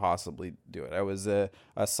you can possibly do it. I was a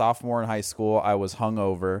sophomore in high school. I was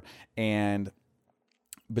hungover, and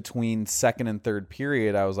between second and third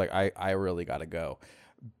period, I was like, I really got to go.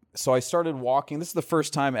 so I started walking. This is the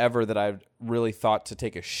first time ever that I've really thought to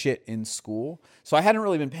take a shit in school. So I hadn't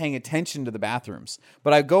really been paying attention to the bathrooms.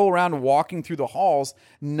 But I go around walking through the halls.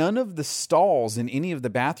 None of the stalls in any of the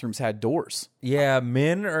bathrooms had doors. Yeah,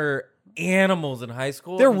 men are animals in high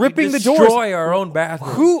school. They're and we ripping the doors. destroy our own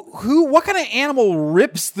bathroom. What kind of animal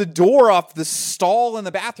rips the door off the stall in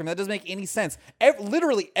the bathroom? That doesn't make any sense.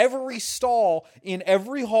 Literally every stall in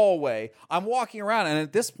every hallway, I'm walking around, and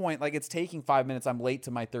at this point, like, it's taking 5 minutes. I'm late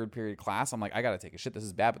to my third period class. I'm like, I gotta take a shit. This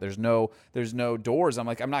is bad, but there's no doors. I'm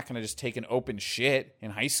like, I'm not gonna just take an open shit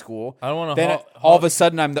in high school. I don't want to. Then all of a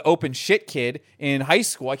sudden, I'm the open shit kid in high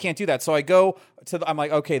school. I can't do that. So I go to I'm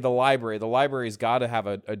like, okay, the library. The library's got to have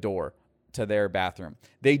a door to their bathroom.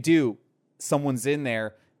 They do. Someone's in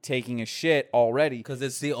there taking a shit already. Because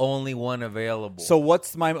it's the only one available. So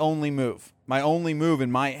what's my only move? My only move in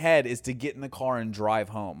my head is to get in the car and drive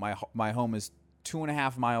home. My home is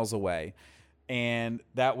 2.5 miles away. And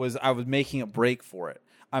I was making a break for it.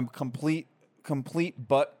 I'm complete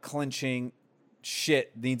butt clenching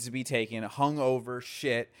shit needs to be taken, hungover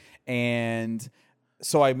shit. And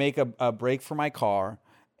so I make a break for my car,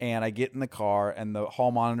 and I get in the car, and the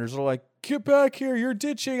hall monitors are like, get back here, you're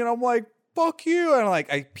ditching. And I'm like, fuck you. And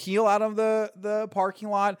I peel out of the parking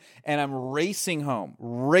lot, and I'm racing home.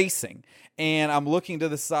 And I'm looking to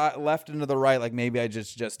the side, left and to the right, like maybe I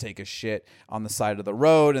just take a shit on the side of the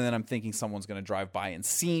road. And then I'm thinking someone's going to drive by and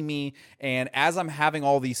see me. And as I'm having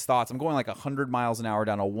all these thoughts, I'm going like 100 miles an hour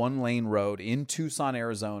down a 1-lane road in Tucson,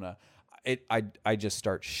 Arizona. I just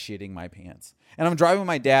start shitting my pants. And I'm driving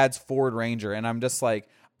my dad's Ford Ranger, and I'm just like,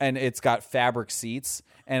 and it's got fabric seats,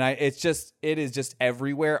 and it is just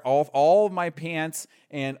everywhere. All of my pants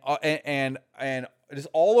and just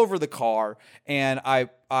all over the car. And I'm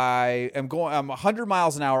 100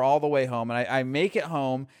 miles an hour all the way home, and I make it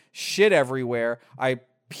home, shit everywhere. I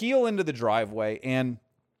peel into the driveway, and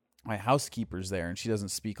my housekeeper's there, and she doesn't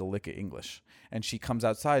speak a lick of English. And she comes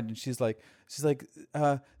outside, and she's like,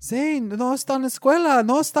 Zane, no está en la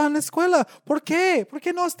escuela. ¿Por qué? ¿Por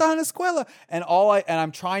qué no está en la escuela? And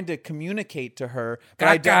I'm trying to communicate to her, but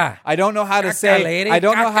I don't know how to say. Lady, I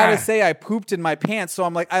don't know how to say I pooped in my pants. So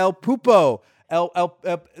I'm like, el pupo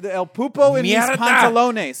en mis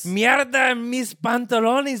pantalones. Mierda en mis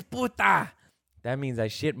pantalones, puta. That means I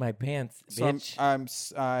shit my pants, bitch.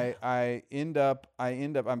 So I end up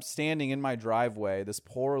I'm standing in my driveway. This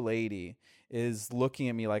poor lady is looking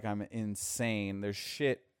at me like I'm insane. There's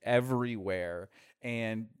shit everywhere,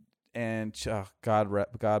 and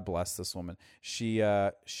God bless this woman. She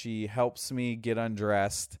helps me get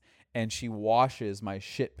undressed, and she washes my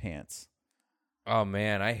shit pants. Oh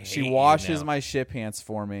man, I hate She washes you now. my shit pants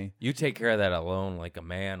for me. You take care of that alone, like a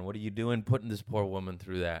man. What are you doing, putting this poor woman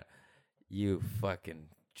through that? You fucking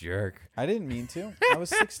jerk. I didn't mean to. I was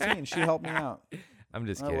 16. She helped me out. I'm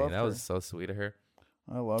just I kidding. loved That her. was so sweet of her.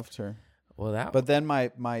 I loved her. Well, But then my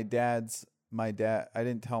dad, I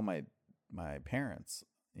didn't tell my parents.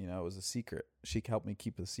 You know, it was a secret. She helped me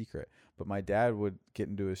keep it a secret. But my dad would get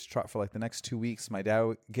into his truck for like the next 2 weeks. My dad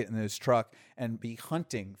would get in his truck and be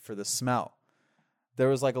hunting for the smell. There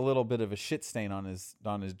was like a little bit of a shit stain on his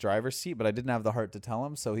driver's seat, but I didn't have the heart to tell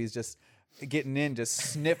him. So he's just getting in, just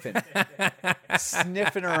sniffing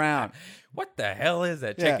around. What the hell is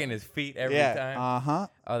that? Yeah. Checking his feet every time? Uh-huh.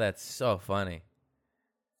 Oh, that's so funny.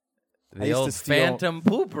 I The used to old steal- phantom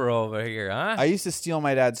pooper over here, huh? I used to steal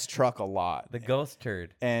my dad's truck a lot. The ghost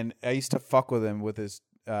turd. And I used to fuck with him with his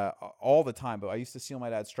all the time. But I used to steal my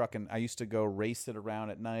dad's truck, and I used to go race it around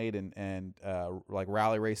at night and like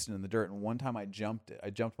rally race it in the dirt. And one time I jumped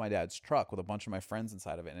my dad's truck with a bunch of my friends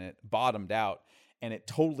inside of it, and it bottomed out, and it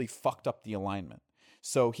totally fucked up the alignment.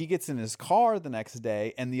 So he gets in his car the next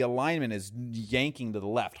day, and the alignment is yanking to the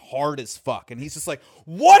left hard as fuck. And he's just like,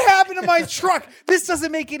 what happened to my truck? This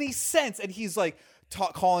doesn't make any sense. And he's like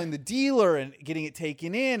calling the dealer and getting it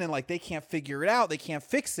taken in, and like they can't figure it out. They can't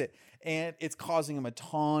fix it. And it's causing him a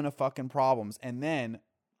ton of fucking problems. And then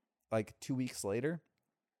like 2 weeks later,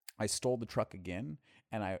 I stole the truck again,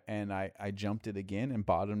 and I jumped it again and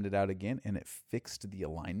bottomed it out again, and it fixed the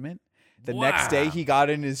alignment. The next day he got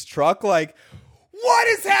in his truck like, what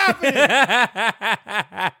is happening?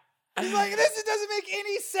 He's like, this doesn't make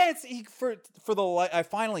any sense. I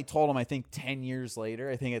finally told him, I think 10 years later,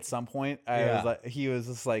 I think at some point, he was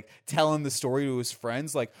just like telling the story to his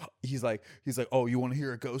friends. Like, he's like, oh, you want to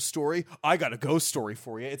hear a ghost story? I got a ghost story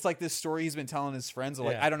for you. It's like this story he's been telling his friends.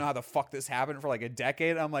 Like, I don't know how the fuck this happened for like a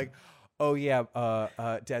decade. I'm like, oh yeah,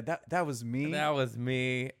 Dad, that was me. That was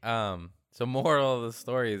me. So moral of the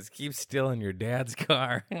story is keep stealing your dad's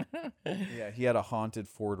car. Yeah, he had a haunted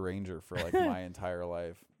Ford Ranger for like my entire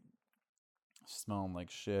life. Smelling like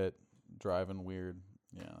shit, driving weird.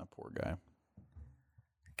 Yeah, that poor guy.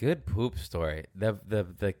 Good poop story.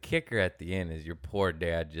 The kicker at the end is your poor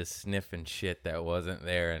dad just sniffing shit that wasn't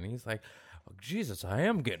there, and he's like, oh, Jesus, I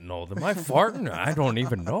am getting old. Am I farting? I don't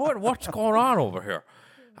even know it. What's going on over here?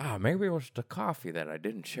 Maybe it was the coffee that I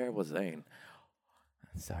didn't share with Zane.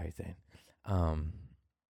 Sorry, Zane.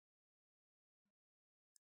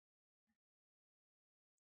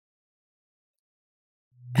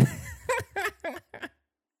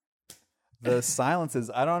 The silences,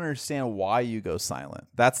 I don't understand why you go silent.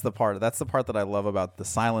 That's the part that I love about the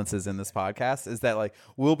silences in this podcast is that like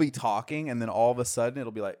we'll be talking and then all of a sudden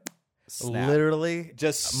it'll be like snap. Literally,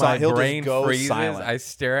 Just my he'll brain just go freezes. silent. I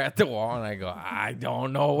stare at the wall and I go, I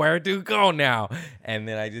don't know where to go now. And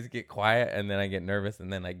then I just get quiet and then I get nervous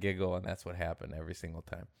and then I giggle and that's what happened every single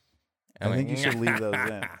time. I think you should leave those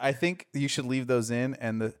in. I think you should leave those in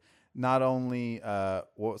and not only what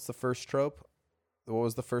was the first trope? What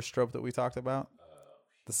was the first trope that we talked about?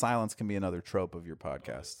 The silence can be another trope of your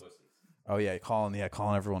podcast. Oh yeah, calling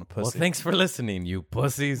everyone a pussy. Well, thanks for listening, you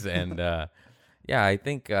pussies. And yeah, I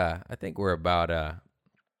think we're about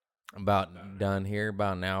done here.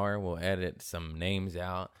 About an hour. We'll edit some names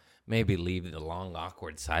out. Maybe leave the long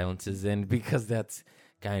awkward silences in because that's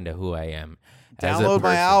kind of who I am. as a Download my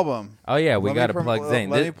person. album. Oh yeah, we Let me got to plug Zane.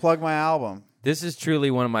 Let me plug my album. This is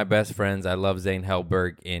truly one of my best friends. I love Zane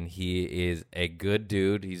Hellberg, and he is a good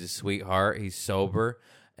dude. He's a sweetheart. He's sober,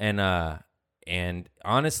 and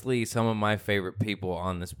honestly, some of my favorite people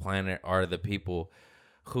on this planet are the people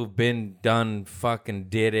who've did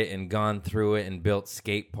it and gone through it and built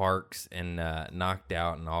skate parks and knocked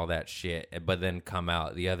out and all that shit, but then come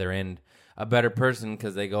out the other end a better person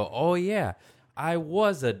because they go, oh yeah, I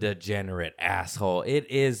was a degenerate asshole. It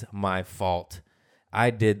is my fault. I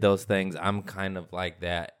did those things. I'm kind of like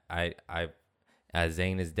that.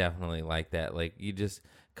 Zane is definitely like that. Like you just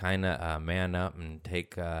kind of man up and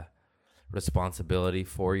take responsibility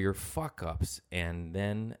for your fuck ups, and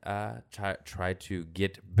then try to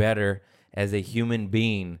get better as a human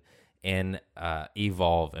being and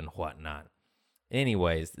evolve and whatnot.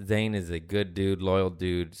 Anyways, Zane is a good dude, loyal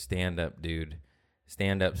dude, stand up,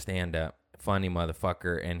 funny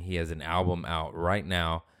motherfucker, and he has an album out right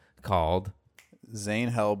now called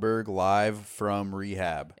Zane Hellberg live from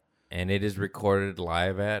rehab. And it is recorded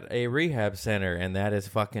live at a rehab center, and that is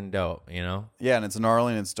fucking dope, you know? Yeah, and it's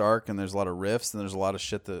gnarly and it's dark, and there's a lot of riffs, and there's a lot of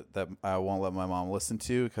shit that I won't let my mom listen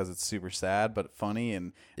to because it's super sad but funny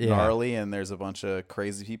and gnarly, and there's a bunch of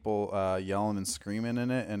crazy people yelling and screaming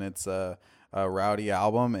in it, and it's a rowdy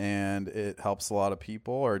album, and it helps a lot of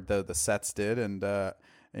people, or the sets did, and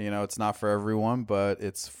it's not for everyone, but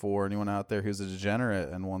it's for anyone out there who's a degenerate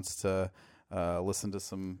and wants to listen to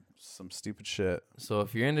some stupid shit. So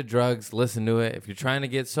if you're into drugs, listen to it. If you're trying to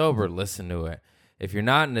get sober, listen to it. If you're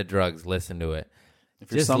not into drugs, listen to it.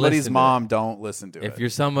 If you're somebody's mom, don't listen to it. If you're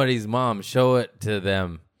somebody's mom, show it to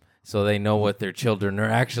them so they know what their children are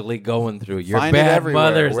actually going through. You're Find bad it everywhere,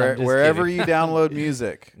 mothers. wherever you download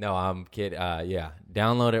music. No, I'm kidding. Yeah,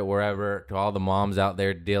 download it wherever. To all the moms out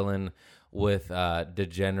there dealing with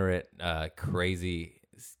degenerate, crazy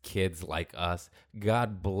kids like us,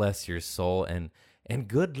 God bless your soul and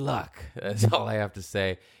good luck. That's all I have to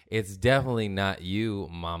say. It's definitely not you,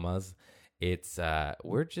 mamas. It's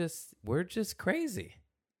we're just crazy.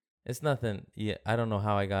 It's nothing. Yeah, I don't know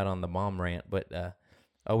how I got on the mom rant, but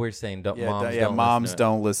we're saying moms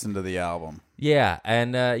don't listen to the album. Yeah,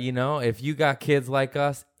 and if you got kids like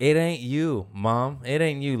us, it ain't you, mom. It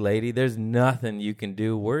ain't you, lady. There's nothing you can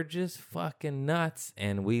do. We're just fucking nuts,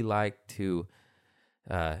 and we like to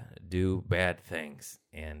do bad things.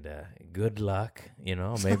 And good luck,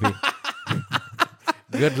 maybe.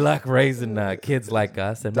 Good luck raising kids like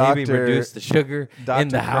us, and maybe reduce the sugar in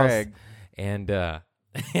the house. Craig. And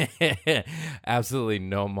absolutely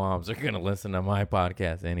no moms are going to listen to my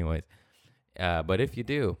podcast anyways. But if you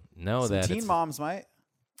do, know that teen moms might.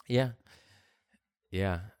 Yeah.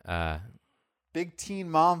 Big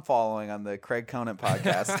teen mom following on the Craig Conant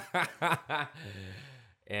podcast.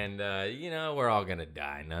 And, we're all going to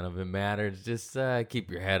die. None of it matters. Just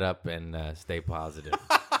keep your head up and stay positive.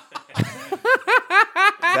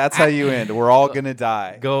 That's how you end. We're all going to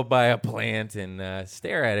die. Go buy a plant and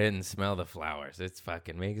stare at it and smell the flowers. It's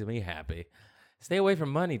fucking makes me happy. Stay away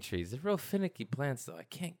from money trees. They're real finicky plants, though. I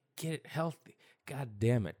can't get it healthy. God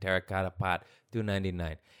damn it. Terracotta pot,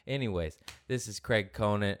 $2.99. Anyways, this is Craig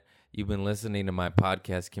Conant. You've been listening to my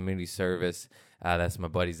podcast, Community Service. That's my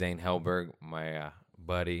buddy Zane Hellberg, my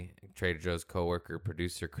buddy, Trader Joe's coworker,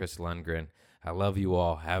 producer Chris Lundgren. I love you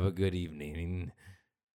all. Have a good evening.